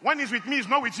 When he's with me, he's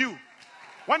not with you.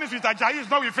 When he's with Ajayi, he's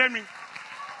not with Femi.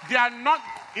 They are not,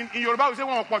 in Yoruba, we say,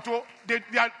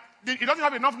 he doesn't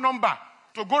have enough number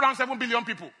to go around 7 billion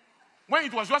people. When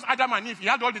it was just Adam and Eve, he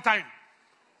had all the time.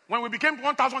 When we became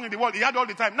 1,000 in the world, he had all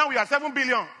the time. Now we are 7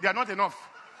 billion. They are not enough.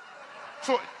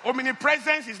 So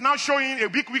omnipresence is now showing a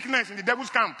big weakness in the devil's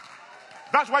camp.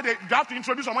 That's why they have to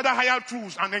introduce some other higher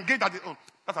tools and engage that.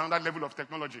 That's another level of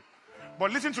technology.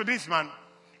 But listen to this, man.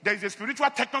 There is a spiritual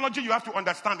technology you have to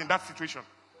understand in that situation.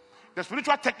 The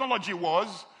spiritual technology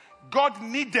was God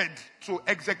needed to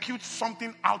execute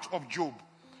something out of Job.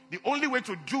 The only way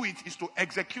to do it is to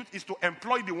execute, is to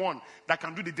employ the one that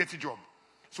can do the dirty job.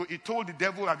 So he told the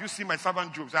devil, have you seen my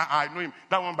servant Job? I know him.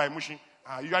 That one by Mushin.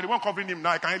 You are the one covering him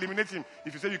now. I can eliminate him.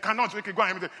 If you say you cannot, okay, go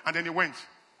and eliminate him. And then he went.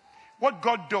 What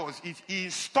God does is he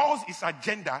installs his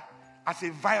agenda as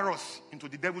a virus into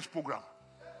the devil's program.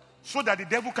 So that the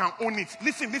devil can own it.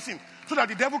 Listen. So that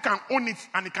the devil can own it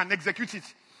and he can execute it.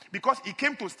 Because he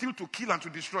came to steal, to kill, and to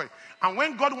destroy. And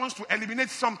when God wants to eliminate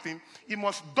something, he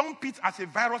must dump it as a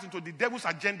virus into the devil's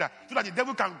agenda so that the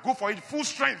devil can go for it full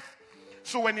strength.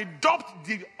 So when he dumped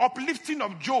the uplifting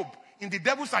of Job in the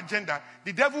devil's agenda,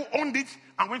 the devil owned it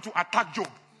and went to attack Job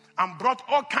and brought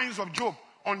all kinds of Job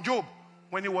on Job.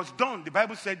 When it was done, the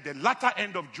Bible said the latter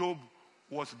end of Job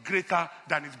was greater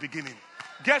than its beginning.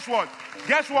 Guess what?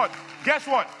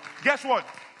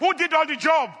 Who did all the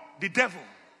job? The devil.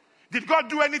 Did God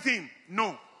do anything?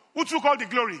 No. Who took all the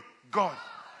glory? God.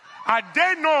 Had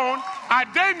they known,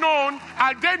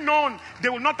 they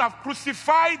would not have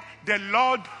crucified the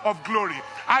Lord of glory.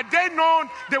 Had they known,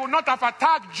 they would not have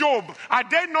attacked Job. Had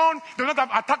they known, they would not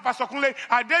have attacked Pastor Kunle.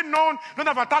 Had they known, they would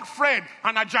not have attacked Fred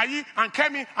and Ajayi and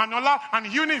Kemi and Ola and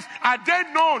Eunice. Had they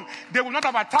known, they would not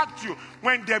have attacked you.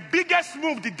 When the biggest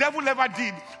move the devil ever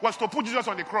did was to put Jesus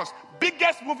on the cross.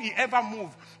 Biggest move he ever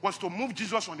moved was to move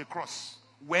Jesus on the cross.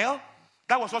 Well,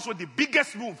 that was also the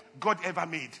biggest move God ever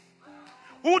made.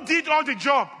 Who did all the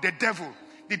job? The devil.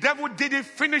 The devil did it,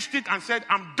 finished it, and said,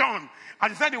 I'm done.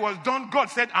 As he said it was done, God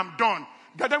said, I'm done.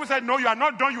 The devil said, no, you are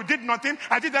not done. You did nothing.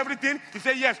 I did everything. He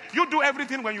said, yes, you do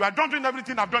everything. When you are done doing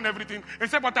everything, I've done everything. He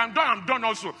said, but I'm done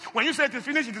also. When you say it is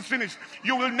finished, it is finished.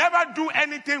 You will never do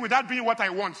anything without doing what I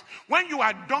want. When you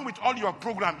are done with all your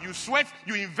program, you sweat,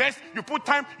 you invest, you put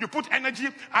time, you put energy.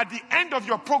 At the end of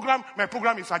your program, my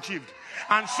program is achieved.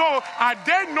 And so, had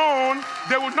they known,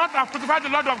 they would not have crucified the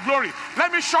Lord of glory.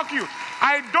 Let me shock you.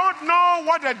 I don't know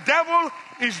what the devil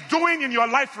is doing in your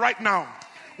life right now.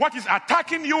 What is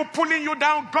attacking you, pulling you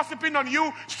down, gossiping on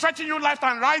you, stretching you left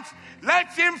and right.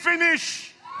 Let him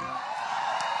finish.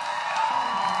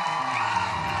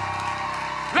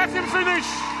 Let him finish.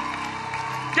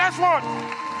 Guess what?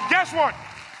 Guess what?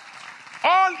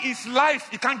 All his life,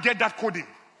 he can't get that coding.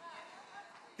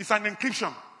 It's an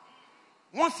encryption.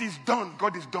 Once he's done,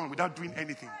 God is done without doing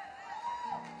anything.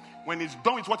 When he's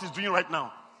done with what he's doing right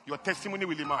now, your testimony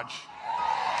will emerge.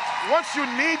 What you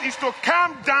need is to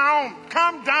calm down.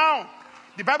 Calm down.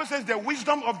 The Bible says the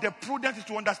wisdom of the prudent is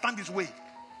to understand his way.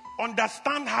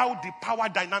 Understand how the power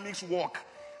dynamics work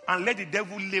and let the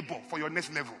devil labor for your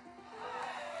next level.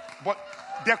 But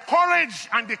the courage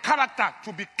and the character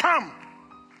to be calm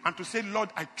and to say, Lord,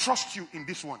 I trust you in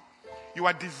this one. You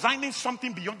are designing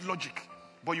something beyond logic,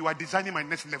 but you are designing my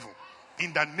next level.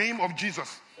 In the name of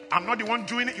Jesus. I'm not the one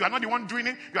doing it. You are not the one doing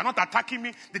it. You are not attacking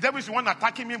me. The devil is the one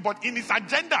attacking me. But in his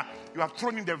agenda, you have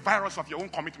thrown in the virus of your own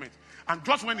commitment. And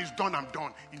just when it's done, I'm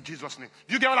done. In Jesus' name.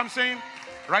 Do you get what I'm saying?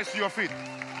 Rise to your feet.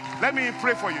 Let me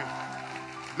pray for you.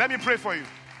 Let me pray for you.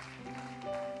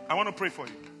 I want to pray for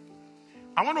you.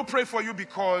 I want to pray for you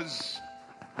because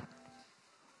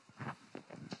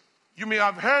you may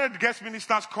have heard guest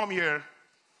ministers come here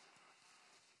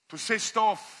to say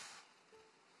stuff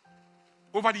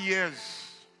over the years.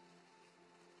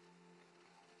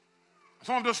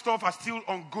 Some of those stuff are still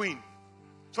ongoing.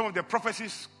 Some of the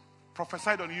prophecies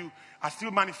prophesied on you are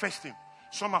still manifesting.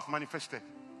 Some have manifested.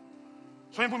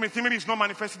 Some people may think maybe it's not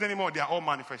manifesting anymore. They are all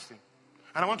manifesting.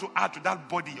 And I want to add to that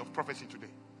body of prophecy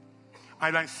today.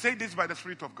 And I say this by the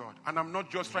Spirit of God. And I'm not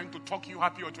just trying to talk you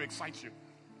happy or to excite you.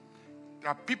 There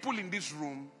are people in this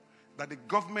room that the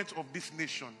government of this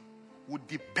nation would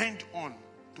depend on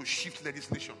to shift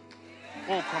legislation.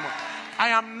 Oh, come on.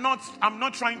 I'm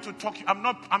not trying to talk. I'm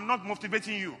not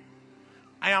motivating you.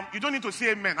 You don't need to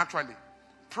say amen, actually.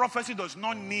 Prophecy does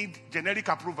not need generic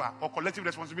approval or collective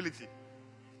responsibility.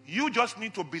 You just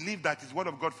need to believe that it's word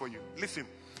of God for you. Listen,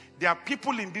 there are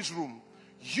people in this room.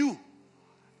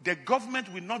 The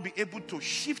government will not be able to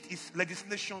shift its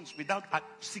legislations without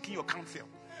seeking your counsel.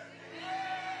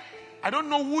 I don't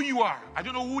know who you are. I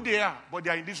don't know who they are, but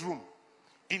they are in this room.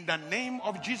 In the name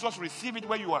of Jesus, receive it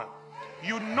where you are.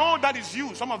 You know that is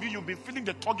you. Some of you, you've been feeling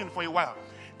the tugging for a while.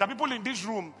 The people in this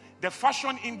room, the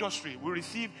fashion industry will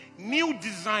receive new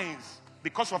designs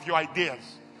because of your ideas.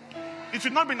 It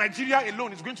will not be Nigeria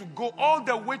alone. It's going to go all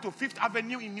the way to Fifth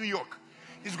Avenue in New York.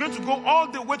 It's going to go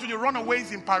all the way to the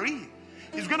runaways in Paris.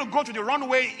 It's going to go to the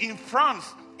runway in France,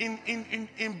 in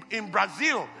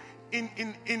Brazil,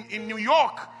 in New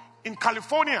York, in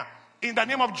California, in the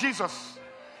name of Jesus.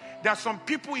 There are some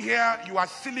people here, you are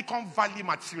Silicon Valley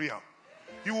material.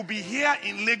 You will be here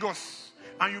in Lagos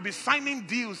and you'll be signing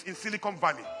deals in Silicon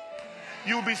Valley.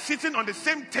 You'll be sitting on the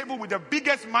same table with the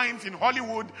biggest minds in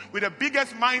Hollywood, with the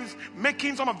biggest minds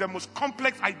making some of the most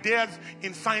complex ideas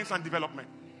in science and development.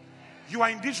 You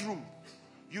are in this room.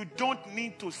 You don't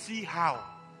need to see how.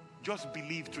 Just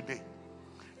believe today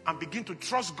and begin to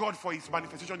trust God for his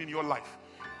manifestation in your life.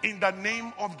 In the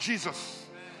name of Jesus.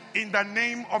 In the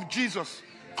name of Jesus.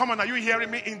 Come on, are you hearing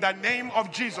me? In the name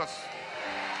of Jesus.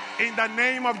 In the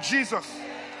name of Jesus.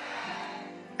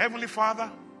 Heavenly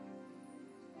Father,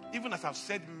 even as I've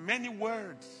said many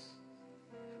words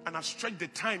and I've stretched the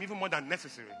time even more than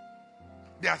necessary,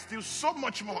 there are still so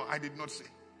much more I did not say.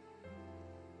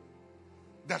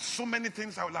 There's so many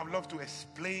things I would have loved to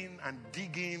explain and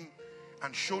dig in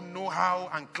and show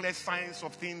know-how and clear science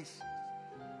of things.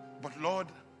 But Lord,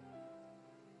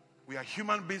 we are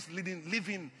human beings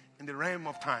living in the realm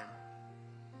of time.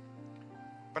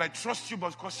 But I trust you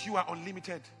because you are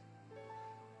unlimited.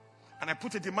 And I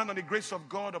put a demand on the grace of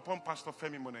God upon Pastor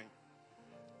Femi Monet.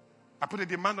 I put a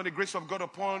demand on the grace of God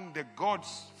upon the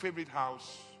God's favorite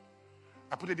house.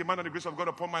 I put a demand on the grace of God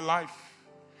upon my life.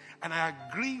 And I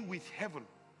agree with heaven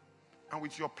and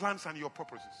with your plans and your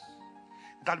purposes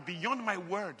that beyond my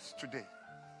words today,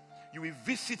 you will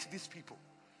visit these people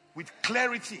with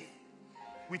clarity,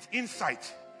 with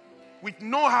insight, with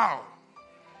know-how,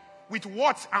 with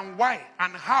what and why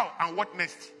and how and what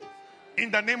next.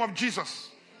 In the name of Jesus.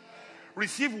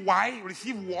 Receive why,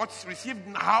 receive what, receive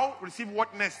how, receive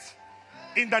what next.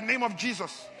 In the name of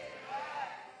Jesus.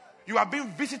 You are being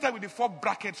visited with the 4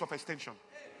 brackets of extension.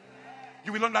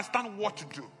 You will understand what to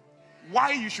do,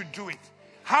 why you should do it,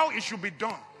 how it should be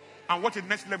done, and what the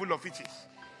next level of it is.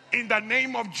 In the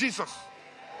name of Jesus.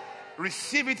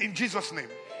 Receive it in Jesus' name.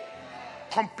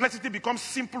 Complexity becomes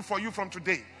simple for you from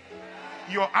today.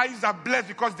 Your eyes are blessed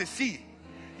because they see.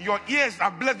 Your ears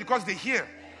are blessed because they hear.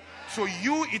 So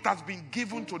you, it has been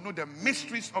given to know the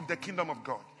mysteries of the kingdom of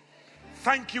God.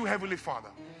 Thank you, Heavenly Father.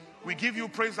 We give you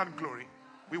praise and glory.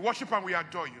 We worship and we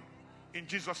adore you. In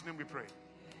Jesus' name we pray.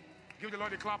 Give the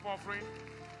Lord a clap offering.